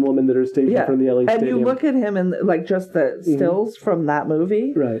of men and women that are stationed from the LA Stadium. And you look at him and just the stills from that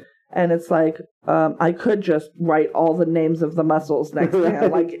movie, right? And it's I could just write all the names of the muscles next to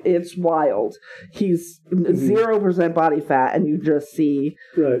him. It's wild. He's 0% body fat, and you just see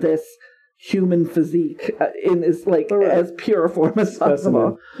this human physique in as as pure form as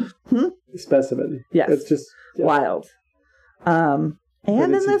possible. Specimen. Yes. It's just wild.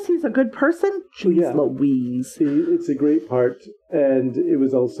 And in this, he's a good person. Jeez Louise. It's a great part. And it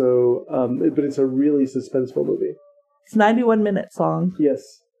was also, but it's a really suspenseful movie. It's 91 minutes long. Yes.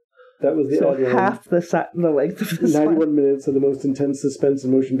 That was the half the length of this 91 minutes of the most intense suspense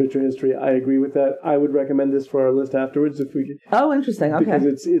in motion picture history. I agree with that. I would recommend this for our list afterwards if we could. Oh, interesting. Okay.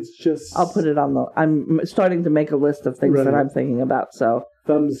 Because it's just... I'll put it on the... I'm starting to make a list of things that I'm thinking about, so...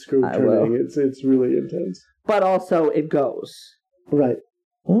 Thumb screw turning. It's really intense. But also, it goes. Right.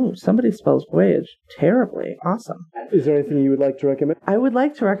 Ooh, somebody spells voyage terribly. Awesome. Is there anything you would like to recommend? I would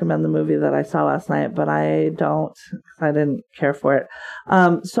like to recommend the movie that I saw last night, but I didn't care for it.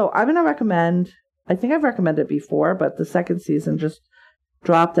 So I'm going to recommend, I think I've recommended it before, but the second season just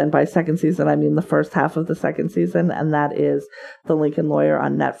dropped, and by second season, I mean the first half of the second season, and that is The Lincoln Lawyer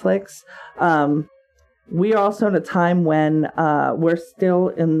on Netflix. We are also in a time when we're still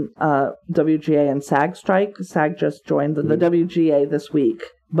in WGA and SAG strike. SAG just joined the WGA this week,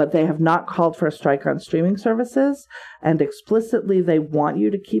 but they have not called for a strike on streaming services. And explicitly, they want you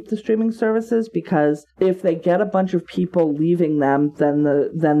to keep the streaming services because if they get a bunch of people leaving them, then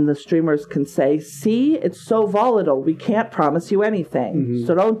the streamers can say, see, it's so volatile. We can't promise you anything. Mm-hmm.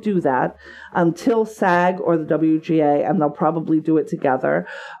 So don't do that until SAG or the WGA, and they'll probably do it together,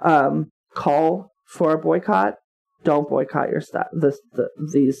 call for a boycott. Don't boycott your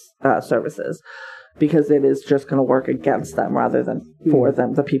these services, because it is just going to work against them rather than for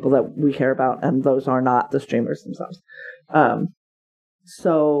them, the people that we care about, and those are not the streamers themselves.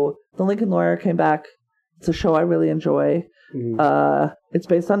 So The Lincoln Lawyer came back. It's a show I really enjoy. It's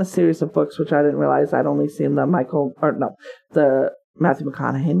based on a series of books, which I didn't realize. I'd only seen the Matthew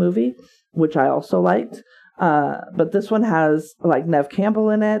McConaughey movie, which I also liked. But this one has like Neve Campbell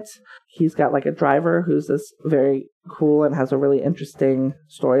in it. He's got like a driver who's this very cool and has a really interesting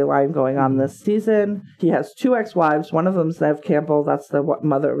storyline going on this season. He has two ex-wives. One of them is Neve Campbell. That's the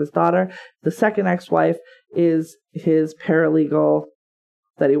mother of his daughter. The second ex-wife is his paralegal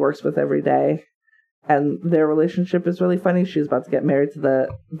that he works with every day. And their relationship is really funny. She's about to get married to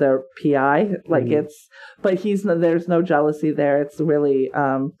their PI. But there's no jealousy there. It's really,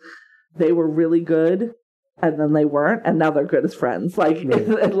 they were really good. And then they weren't, and now they're good as friends.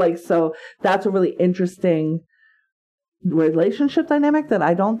 So that's a really interesting relationship dynamic that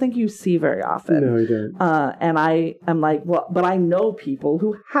I don't think you see very often. No, you don't. And I am like, well, but I know people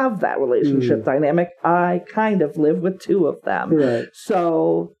who have that relationship dynamic. I kind of live with two of them. Right.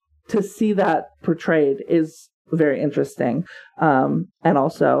 So to see that portrayed is very interesting. And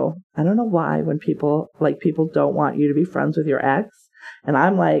also, I don't know why when people don't want you to be friends with your ex. And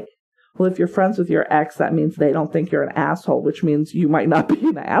I'm like, well, if you're friends with your ex, that means they don't think you're an asshole, which means you might not be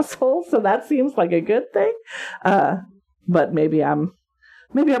an asshole. So that seems like a good thing. But maybe I'm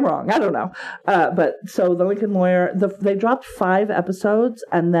wrong. I don't know. But so The Lincoln Lawyer, they dropped 5 episodes,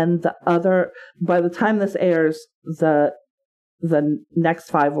 and then by the time this airs, the next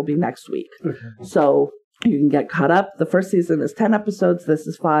 5 will be next week. Okay. So you can get caught up. The first season is 10 episodes. This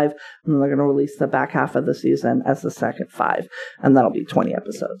is 5. And then they're going to release the back half of the season as the second 5. And that'll be 20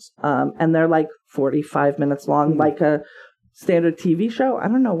 episodes. And they're like 45 minutes long, like a standard TV show. I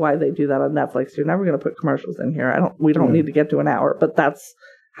don't know why they do that on Netflix. You're never going to put commercials in here. We don't need to get to an hour, but that's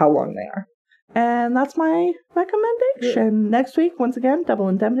how long they are. And that's my recommendation. Yeah. Next week, once again, Double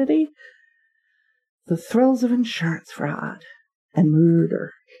Indemnity. The thrills of insurance fraud and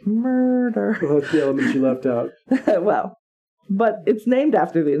murder. Well, that's the element you left out. Well, but it's named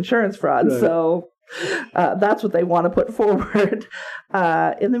after the insurance fraud, right. So that's what they want to put forward.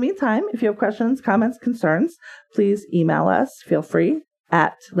 In the meantime, if you have questions, comments, concerns, please email us. Feel free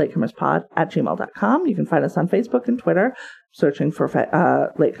at latecomerspod@gmail.com. You can find us on Facebook and Twitter, searching for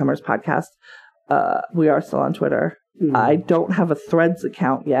Latecomers Podcast. We are still on Twitter. I don't have a Threads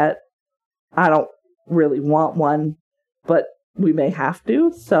account yet. I don't really want one, but we may have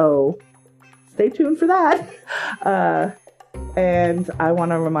to, so stay tuned for that. And I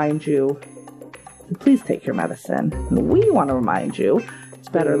want to remind you to please take your medicine. And we want to remind you it's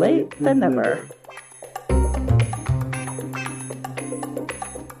better late than never.